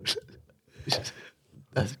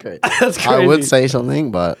 That's great. That's crazy. I would say something,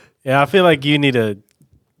 but Yeah, I feel like you need to,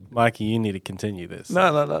 Mikey, you need to continue this.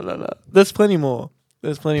 No. There's plenty more.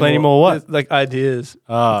 There's plenty more what? There's, like ideas.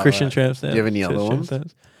 Ah, Christian right. tramp stamp. Do you have any church other tramp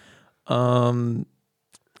ones?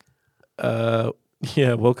 stamps.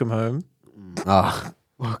 Yeah, welcome home.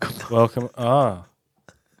 welcome. Welcome. Ah,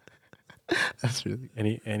 That's really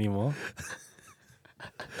any more?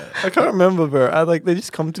 I can't remember, bro. They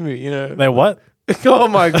just come to me, you know. They what? Oh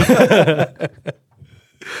my god.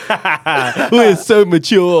 We're so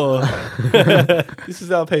mature. This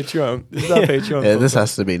is our Patreon. yeah. This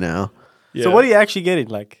has to be now. Yeah. So what are you actually getting?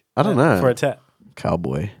 Like, I don't know. for a tat.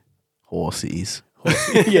 Cowboy, horsies,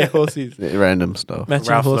 Yeah, horses. random stuff. Matching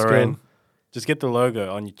Ralph horse Lauren. girl. Just get the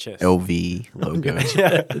logo on your chest. LV logo.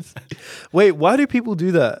 Yes. Wait, why do people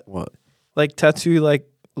do that? What? Like tattoo like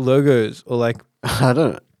logos or like I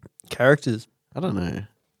don't characters. know. Isn't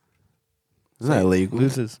that illegal?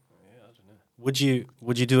 Losers. Would you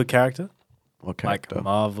do a character What character? like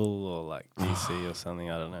Marvel or like DC or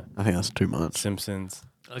something? I don't know. I think that's too much. Simpsons.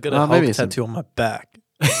 I got Oh, a Hulk maybe it's tattoo on my back.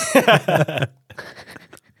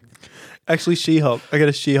 Actually, She-Hulk. I got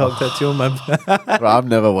a She-Hulk tattoo on my back. Bro, I'm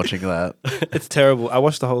never watching that. It's terrible. I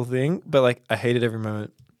watched the whole thing, but like I hated every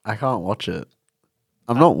moment. I can't watch it.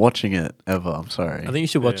 I'm not watching it ever. I'm sorry. I think you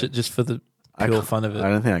should watch Yeah. it just for the I pure can't- fun of I it.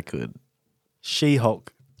 don't think I could.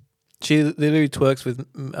 She-Hulk. She literally twerks with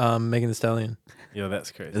Megan Thee Stallion. Yo,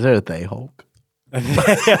 that's crazy. Is there a they Hulk? That's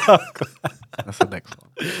the next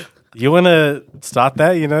one. You want to start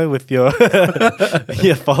that, with your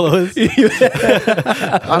your followers?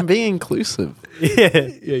 I'm being inclusive. Yeah,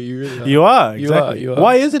 Yeah, you really are. you are. You Exactly. are, you are.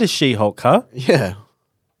 Why is it a She-Hulk, huh? Yeah.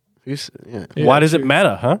 Yeah, Why does it true.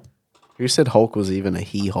 matter, huh? Who said Hulk was even a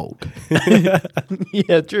he Hulk?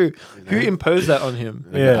 Yeah, true. Who imposed that on him?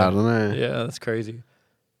 Yeah. I don't know. Yeah, that's crazy.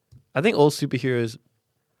 I think all superheroes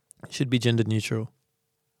should be gender neutral.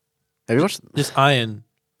 Have you watched? Just Iron.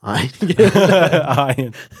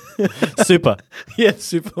 Iron. Super. Yeah,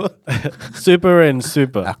 super. Super and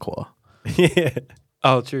super. Aqua. Yeah.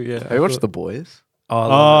 Oh, true. Yeah. Have you watched The Boys? Oh,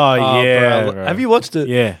 I love it. Oh, yeah, bro. bro. Have you watched it?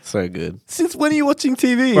 Yeah. So good. Since when are you watching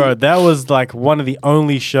TV? Bro, that was like one of the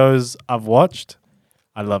only shows I've watched.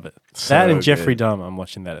 I love it. So That and Jeffrey good. Dahmer. I'm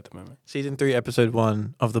watching that at the moment. Season 3, episode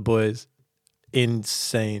 1 of The Boys.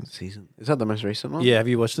 Insane. Season. Is that the most recent one? Yeah, have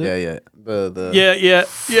you watched it? Yeah, yeah. The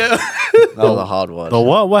Yeah. That was a hard watch. The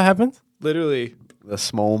what? What happened? Literally. The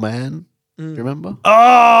small man. Do you remember?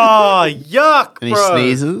 Oh, yuck, And he bro.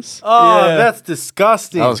 sneezes. Oh, Yeah. that's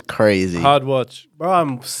disgusting. That was crazy. Hard watch. Bro,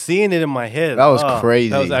 I'm seeing it in my head. That was Oh. crazy.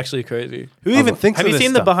 That was actually crazy. Who even thinks Have of you this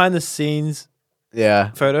seen the stuff? behind the scenes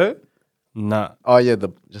Yeah. photo? Nah. Oh yeah.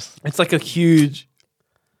 It's like a huge,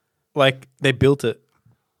 like they built it,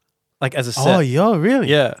 like as a set. Oh, yo, really?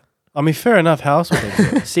 Yeah, I mean, fair enough. How else would they do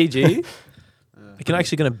it? CG. You can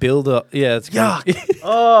actually gonna build up. Yeah, it's Yuck. gonna-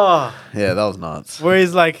 Oh, Yeah, that was nuts. where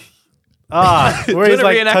he's like, where you he's wanna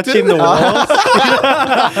like reenact touching it? the walls.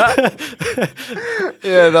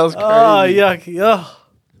 Yeah, that was crazy. Oh, yuck. Yuck.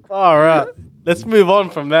 All right. Let's move on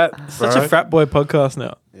from that. Such bro. a frat boy podcast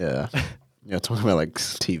now. Yeah. Yeah, talking about like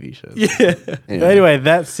TV shows. Yeah. But anyway,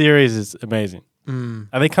 that series is amazing. Mm.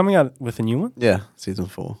 Are they coming out with a new one? Yeah, season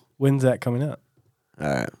 4. When's that coming out? All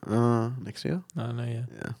right. Next year. I know. Yeah.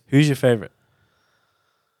 Yeah. Who's your favorite?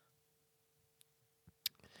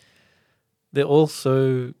 They're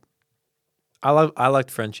also. I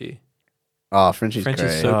liked Frenchie. Oh, Frenchie's Frenchie's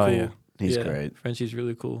great. so Oh, cool. yeah. He's Yeah, great. Frenchie's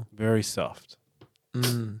really cool. Very soft.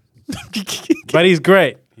 Mm. But he's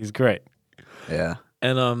great. He's great. Yeah.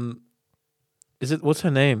 And is it what's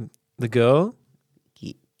her name? The girl?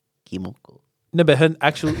 Kimoko. No, but her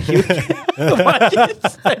actual. Why did you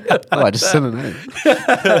say it Oh, like I just said a name.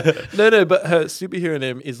 No, but her superhero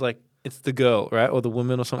name is like it's the girl, right, or the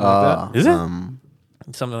woman, or something like Is it? that.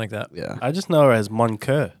 Something like that. Yeah. I just know her as Mon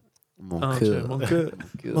Cœur. Oh, sure, Moncur.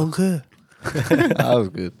 Cœur. That was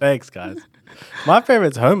good. Thanks, guys. My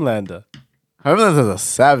favorite's Homelander. Homeland is a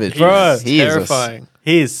savage. Bro, he is Terrifying.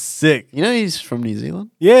 He is sick. You know he's from New Zealand?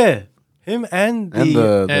 Yeah. Him and And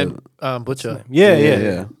the And Butcher. yeah, Yeah, yeah,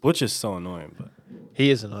 yeah. Butcher's so annoying, but He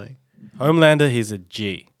is annoying. Homelander, he's a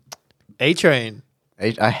G. A-Train.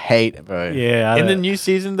 I hate it, bro. Yeah. In the new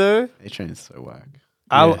season, though, A-Train is so whack.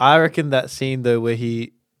 Yeah. I reckon that scene, though, where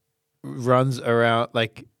he runs around,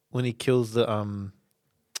 like, when he kills the,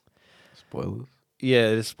 Spoilers. yeah,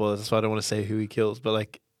 it is spoilers. That's why I don't want to say who he kills, but,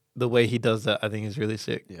 like, the way he does that, I think is really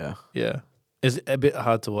sick. Yeah. Yeah. It's a bit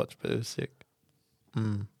hard to watch, but it was sick.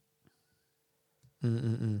 Mm.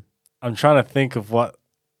 Mm-mm-mm. I'm trying to think of what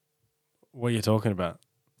you're talking about.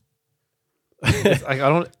 It's, like, I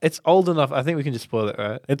don't. It's old enough. I think we can just spoil it,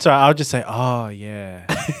 right? It's all right. I'll just say, oh, yeah.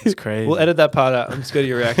 It's crazy. We'll edit that part out and just go to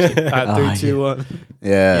your reaction. All right, Oh, 3, 2, 1.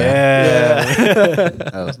 Yeah. Yeah.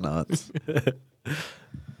 That was nuts.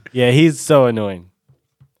 Yeah, he's so annoying.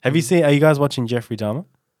 Have you seen, are you guys watching Jeffrey Dahmer?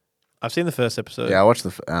 I've seen the first episode. Yeah, I watched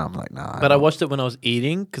I'm like, nah. But I watched it when I was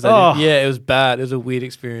eating because Oh. it was bad. It was a weird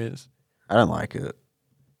experience. I don't like it.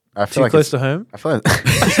 I Too feel like close to home. I feel like.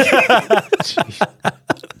 Jeez.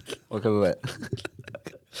 Look at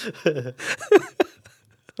that.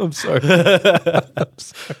 I'm sorry. That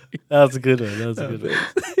was a good one. That was a good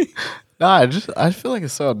one. Nah, I feel like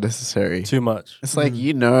it's so unnecessary. Too much. It's like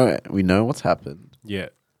we know what's happened. Yeah.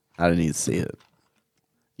 I don't need to see it.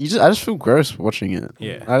 I just feel gross watching it.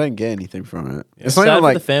 Yeah. I don't get anything from it. Yeah. It's Sad not even for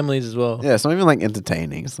like the families as well. yeah, it's not even like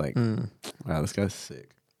entertaining. It's like Mm. wow, this guy's sick.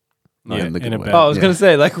 Not Yeah, in the in good a way. bad- Oh, I was yeah. gonna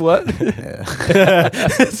say like what? Yeah.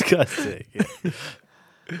 Disgusting. Yeah.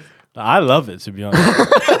 I love it, to be honest.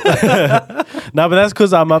 No, but that's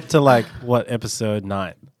because I'm up to like, episode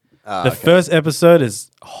 9. Ah, The okay. first episode is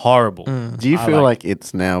horrible. Do you I feel like like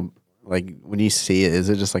it's now like when you see it? Is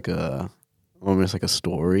it just like almost like a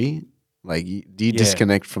story? Like, do you Yeah.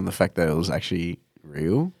 disconnect from the fact that it was actually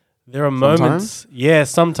real? There are Sometimes? moments. Yeah,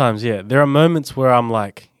 sometimes, yeah. There are moments where I'm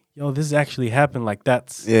like, yo, this actually happened. Like,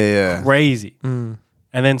 that's Yeah, crazy. Mm.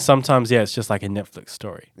 And then sometimes, yeah, it's just like a Netflix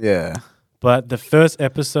story. yeah. But the first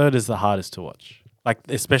episode is the hardest to watch. Like,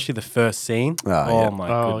 especially the first scene. Oh, Oh, yeah. my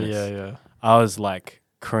Oh goodness. yeah. I was like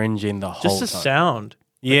cringing the whole Just the time. sound.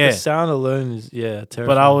 Like, Yeah. the sound alone is terrifying.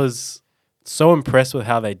 But I was so impressed with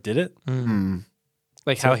how they did it. Mm.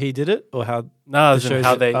 like how he did it or how. No, The as in show's-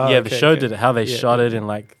 how they, oh, the okay, show okay. did it, how they Yeah, shot yeah. it, and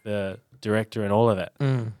like the director and all of that.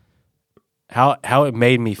 Mm. How it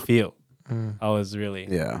made me feel. Mm. I was really,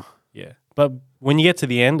 Yeah. yeah. But when you get to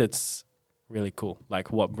the end, it's really cool.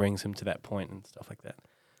 Like what brings him to that point and stuff like that.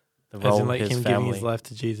 The As role in of like his him family. giving his life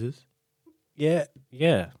to Jesus. Yeah,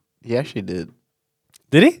 yeah. He actually did.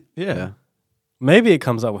 Did he? Yeah. Maybe it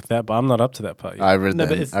comes up with that, but I'm not up to that part yet. I read No, but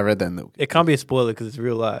that. it's- I read that in the. It can't be a spoiler because it's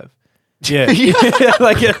real life. Yeah.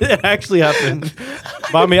 Like it actually happened.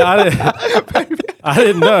 But I mean, I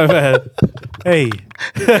didn't know, man. Hey,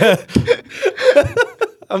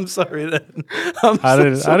 I'm sorry then.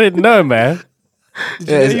 I didn't know, man. Did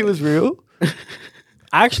you Yeah, know is he it- was real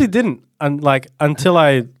I actually didn't. Until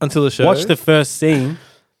I until the show? watched the first scene,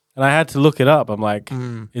 and I had to look it up. I'm like,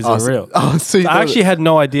 is it real? So you I thought actually had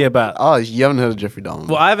no idea about. Oh, you haven't heard of Jeffrey Dahmer?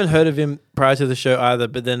 Well, I haven't heard of him prior to the show either,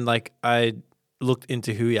 but then like I looked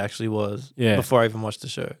into who he actually was Yeah. before I even watched the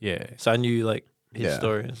show. Yeah. So I knew like his Yeah.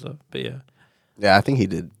 story and stuff. But yeah. yeah, I think he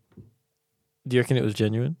did. Do you reckon it was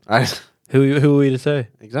genuine? I Who are we to say?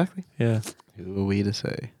 exactly. Yeah. Who are we to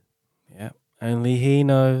say? Yeah. Only he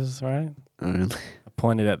knows, right? Only- I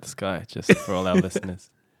pointed at the sky just for all our listeners.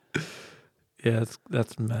 Yeah,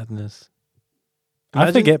 that's madness. I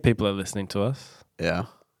Imagine- forget people are listening to us. Yeah,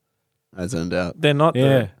 I zoned out. They're not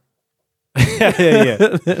Yeah.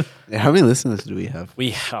 yeah. Yeah, how many listeners do we have?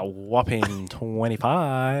 We are whopping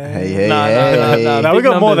 25. Hey, Nah, hey. nah. No, we Big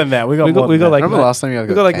got more numbers. than that. We got We got- more we than got that. like Remember ni- last time you guys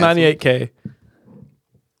We got like cancelled? 98K.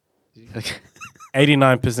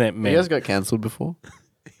 89% You men. guys got cancelled before?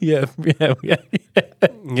 Yeah.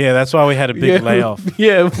 Yeah, that's why we had a big layoff.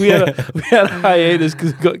 Yeah, we had a hiatus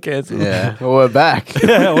because it got cancelled. Yeah. Well, we're back.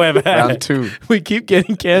 We're back. Round 2. We keep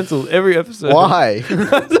getting cancelled every episode. Why?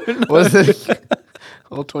 Was it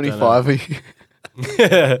all 25 of you?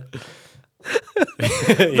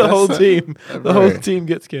 The whole team. The whole Right. team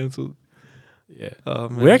gets cancelled. Yeah. Oh,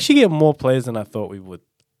 man. We actually get more plays than I thought we would.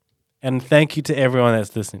 And thank you to everyone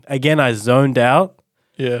that's listening. Again, I zoned out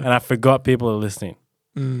and Yeah. I forgot people are listening.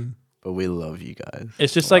 Mm. But we love you guys.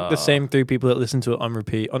 It's just like the Wow. same 3 people that listen to it on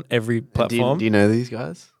repeat on every Do platform. you know these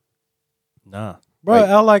guys? Nah. Bro,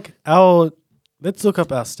 Wait. let's look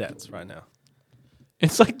up our stats right now.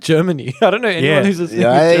 It's like Germany. I don't know anyone Yeah. who's listening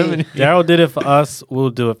Yeah, in Germany. Daryl did it for us. We'll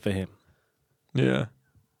do it for him. Yeah.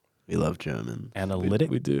 We love German. Analytics.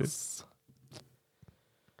 We do.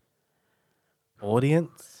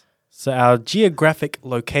 Audience. So our geographic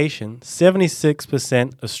location,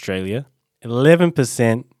 76% Australia,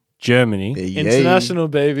 11% Germany, Yay, International,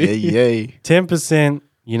 baby. Yay, yay. 10%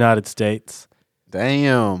 United States,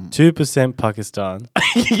 Damn. 2% Pakistan,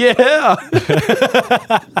 Yeah.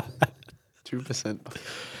 2%.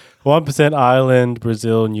 1% Ireland,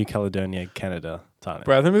 Brazil, New Caledonia, Canada, Thailand.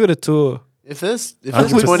 Bro, I think we got a tour. If there's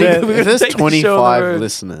 100%. 20, We're if gonna there's take the show on the 25 road.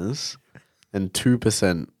 listeners and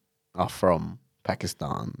 2% are from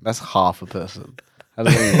Pakistan, that's half a person. How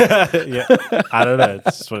does that Yeah, I don't know.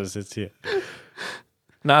 It's just what it says here.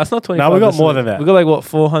 Nah, it's not 25. Nah, we got more listeners. than that. We got like, what,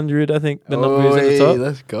 400, I think the number is at the top.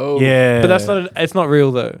 Let's go. Yeah, But that's not, it's not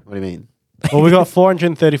real though. What do you mean? Well, we got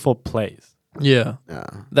 434 plays. Yeah. Yeah.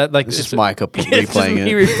 That like It's just a- Micah It's just replaying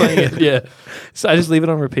me it. replaying it. Yeah. So I just leave it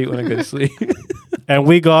on repeat when I go to sleep. And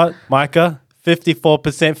we got, Micah,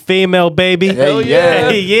 54% female, baby. Hell yeah.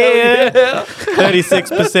 Hey, yeah.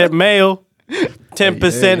 36% male.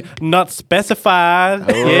 10% not specified.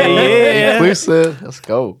 Oh, Yeah, yeah. Inclusive. Let's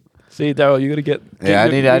go. See, Daryl, you gotta get. Yeah, I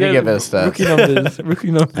need to get better stats. Rookie numbers.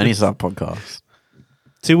 Rookie numbers. I need to start podcast.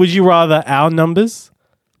 So would you rather our numbers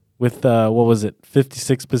with, what was it,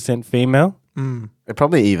 56% female? Mm. It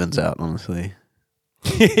probably evens out, honestly.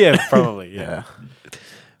 Yeah, probably, yeah.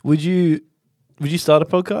 Would you start a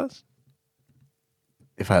podcast?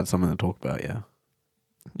 If I had something to talk about, yeah.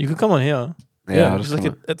 You could come on here. Yeah, I'll just just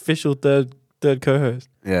like come an official third co-host.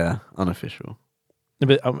 yeah, unofficial.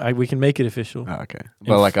 But we can make it official. Oh, okay.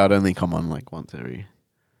 But like I'd only come on like once every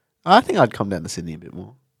I think I'd come down to Sydney a bit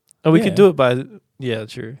more. Oh, we Yeah. could do it by. Yeah,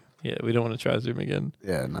 true. Yeah, we don't want to try Zoom again.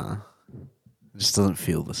 Yeah, nah. It just doesn't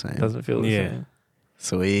feel the same. Doesn't feel the Yeah. same.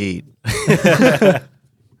 Sweet.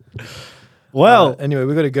 Well, Anyway,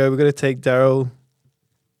 we got to go. We got to take Daryl.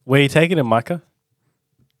 where are you taking it, Micah?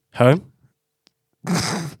 Home?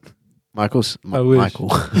 Michael's I wish. Michael.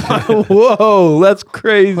 Whoa, that's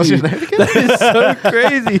crazy. What's your name again? That is so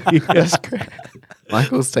crazy. That's great.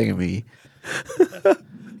 Michael's taking me.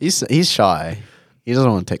 He's shy. He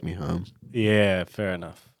doesn't want to take me home. Yeah, fair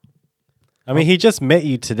enough. I mean, he just met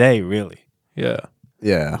you today, really. Yeah,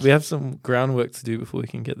 Yeah. we have some groundwork to do before we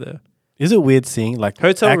can get there. Is it weird seeing, like,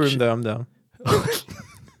 Hotel room, though. I'm down.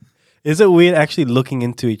 Is it weird actually looking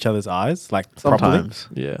into each other's eyes, like, properly? Sometimes.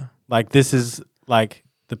 Yeah. Like, this is, like,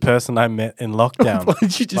 the person I met in lockdown. Why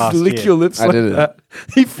did you just Last lick year. your lips I like did it. that?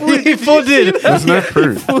 He fully, He full did. There's no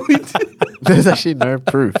proof. There's actually no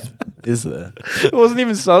proof, is there? It wasn't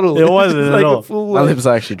even subtle. It wasn't was at like all. A full My lip. lips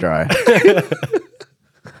are actually dry.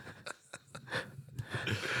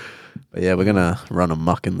 But yeah, we're gonna run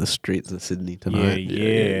amok in the streets of Sydney Yeah, tonight.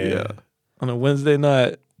 yeah. On a Wednesday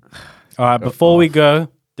night. All right, before we go,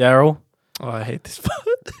 Daryl, Oh, I hate this part.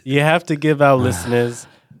 you have to give our listeners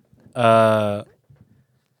a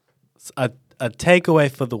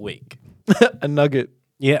takeaway for the week. A nugget.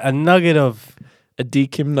 Yeah, a nugget of A D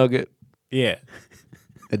Kim nugget. yeah,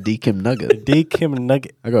 A Deakin nugget. D Kim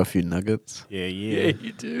nugget. I got a few nuggets. Yeah.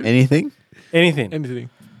 you do. Anything? Anything. Anything.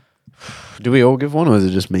 Do we all give one, or is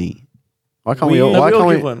it just me? Why can't we, all? No, Why we all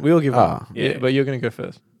can't give one. We all give Ah. one. Yeah, but you're gonna go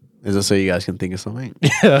first. Is it so you guys can think of something?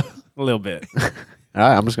 Yeah. A little bit. All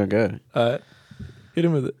right, I'm just gonna go. Hit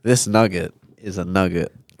him with it. This nugget is a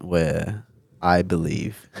nugget where I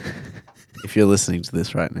believe, if you're listening to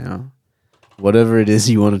this right now, whatever it is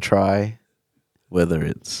you want to try, whether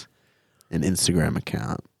it's an Instagram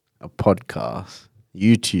account, a podcast,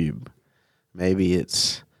 YouTube, maybe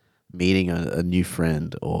it's meeting a new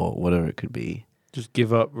friend or whatever it could be, Just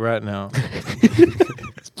give up right now.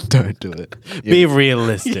 don't do it. Be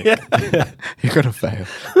realistic. You're gonna fail.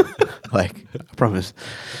 Like, I promise.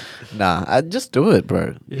 Nah, I just do it, bro.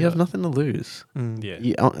 You Yeah. have nothing to lose. Yeah.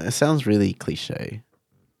 It sounds really cliche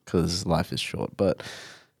because life is short, but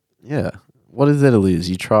yeah, what is there to lose?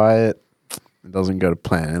 You try it, it doesn't go to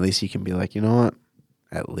plan. At least you can be like, you know what?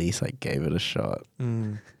 At least I gave it a shot.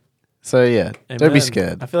 Mm. So yeah, don't Amen. be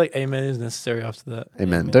scared. I feel like amen is necessary after that.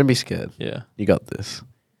 Amen. Don't be scared. Yeah. You got this.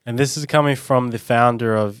 And this is coming from the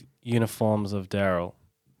founder of Uniforms of Daryl.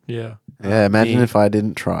 Yeah. Yeah, imagine me. if I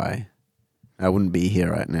didn't try. I wouldn't be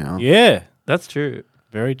here right now. Yeah, That's true.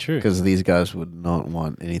 very true. Because these guys would not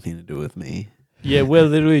want anything to do with me. Yeah, we're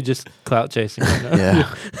literally just clout chasing right now.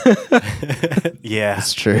 Yeah, Yeah,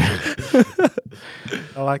 it's true.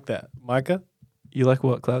 I like that. Micah? You like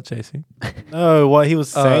what? Clout chasing? No, what he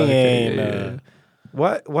was Oh, saying. okay, yeah.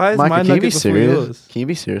 Why is Micah, my can you nugget be before serious? yours? Can you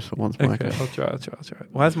be serious for once, Okay, Micah? I'll try.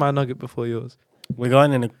 Why is my nugget before yours? We're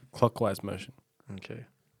going in a clockwise motion. Okay.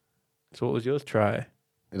 So what was yours? Try.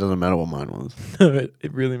 It doesn't matter what mine was.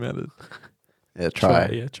 It really matters. Yeah, try.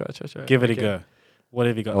 Yeah, try. Give it Okay. a go. What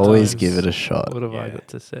have you got? Always Times? give it a shot. What have I Yeah. got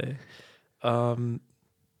to say?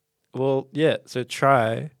 Well, yeah. So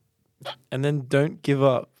try, and then don't give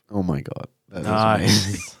up. Oh my god, that is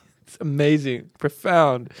amazing. Nice. It's amazing,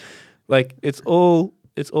 profound. Like it's all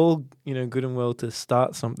good and well to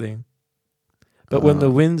start something, but when the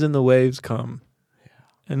winds and the waves come,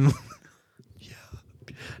 and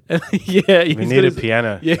and yeah, We need a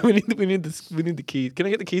piano. Yeah, we need the keys. Can I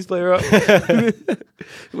get the keys player up?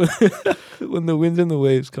 When the winds and the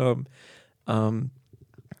waves come, and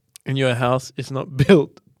your house is not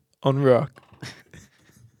built on rock,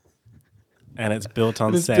 And it's built on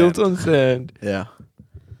and it's sand. built on sand, Yeah,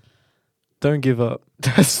 don't give up.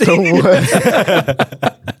 that's the worst.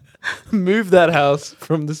 Move that house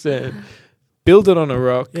from the sand. Build it on a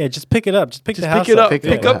rock. Yeah, just pick it up. Just pick Just the house pick it up. Pick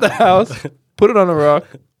Pick it up up. the house. Put it on a rock.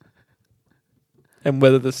 And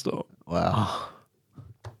weather the storm. Wow.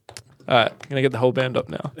 All right, I'm gonna get the whole band up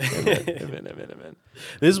now. Amen.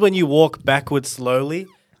 This is when you walk backwards slowly,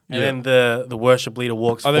 and Yeah. then the worship leader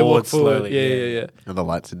walks Oh, forward they walk forward. slowly. Yeah. And the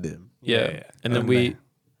lights are dim. Yeah. And then And we.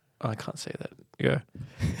 Oh, I can't say that. Yeah.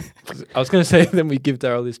 I was gonna say then we give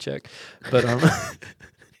Daryl his check, but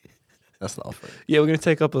That's the offering. yeah, we're gonna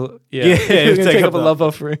take up a Yeah, we're gonna take up a the- love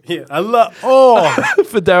offering Yeah, I love. Oh.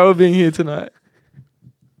 for Daryl being here tonight.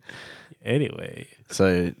 Anyway,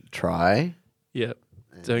 So try. Yeah.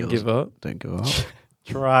 and Don't yours- give up. Don't give up.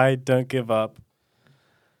 try, don't give up.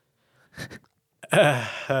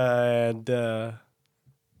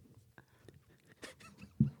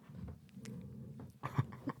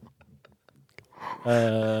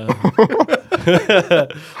 And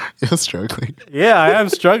You're struggling. yeah, I am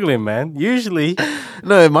struggling, man. Usually,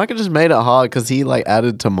 No, Micah just made it hard because he like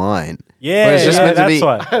added to mine. yeah, But it's just yeah, meant to that's be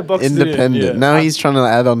why. I boxed it in, Independent. yeah. Now he's trying to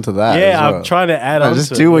add on to that. Yeah, as I'm well. trying to add No, on. just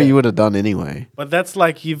to do it, what yeah. you would have done anyway. But that's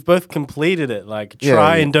like you've both completed it. Like Yeah,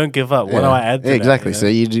 try yeah. and don't give up. What do Yeah. I add to that, exactly. you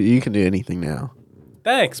know? So you can do anything now.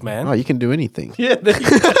 Thanks, man. Oh, you can do anything. Yeah.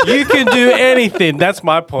 You can do anything. That's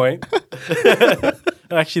my point.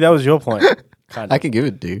 Actually, that was your point. Kind I of. can give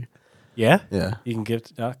it to you. Yeah, Yeah. you can give.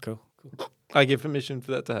 Cool. I give permission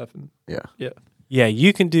for that to happen. Yeah. Yeah. Yeah,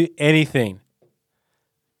 you can do anything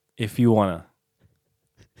if you wanna.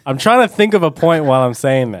 I'm trying to think of a point while I'm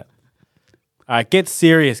saying that. All right, get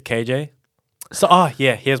serious, KJ. So,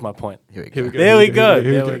 here's my point. Here we go. Here we go. There we go. Here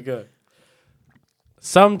we There go. we go.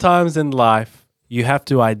 Sometimes in life, you have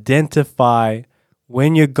to identify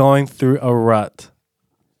when you're going through a rut,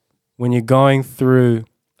 when you're going through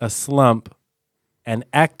a slump, and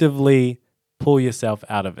actively pull yourself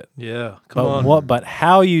out of it. Yeah. Come But on. But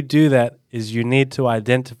how you do that is you need to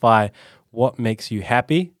identify what makes you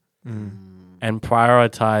happy and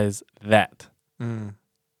prioritize that Mm.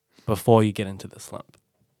 before you get into the slump.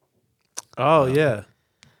 Oh yeah.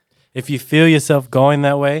 If you feel yourself going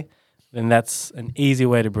that way, then that's an easy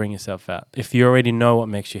way to bring yourself out. If you already know what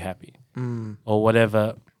makes you happy or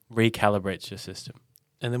whatever recalibrates your system.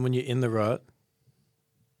 And then when you're in the rut,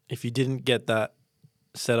 if you didn't get that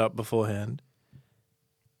set up beforehand,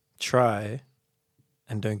 try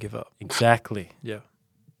and don't give up. Exactly. Yeah.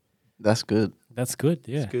 That's good. That's good.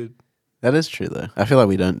 Yeah. It's good. That is true, though. I feel like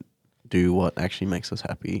we don't do what actually makes us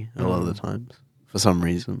happy a lot of the times for some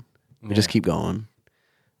reason. We just keep going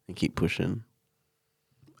and keep pushing.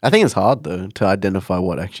 I think it's hard, though, to identify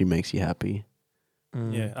what actually makes you happy.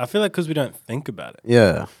 Yeah. I feel like because we don't think about it.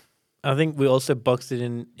 Yeah. I think we also boxed it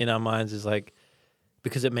in our minds as like,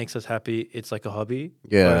 because it makes us happy, it's like a hobby.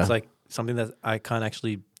 Yeah. Or it's like something that I can't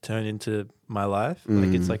actually turn into my life.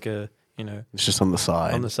 Like it's like a, It's just on the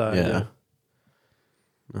side. on the side. Yeah.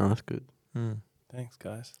 No, that's good. Thanks,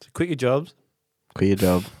 guys. So quit your jobs, Quit your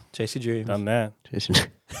job. chase your dreams. Done that. Jason.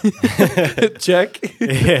 Check.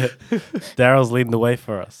 Yeah. Daryl's leading the way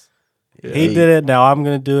for us. Yeah. He did it. Now I'm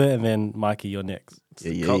going to do it. And then Mikey, you're next. It's,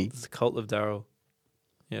 Yeah, the yeah. cult, it's the cult of Daryl.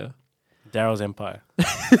 Yeah. Daryl's empire.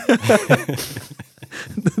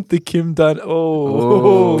 The Kim Dunn.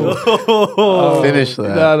 Finish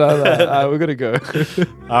that. No. We're going to go.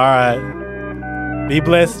 All right. Be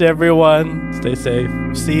blessed, everyone. Stay safe.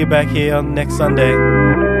 See you back here on next Sunday.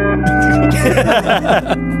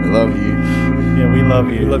 I love you. Yeah, we love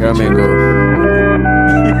you. Go, man, go.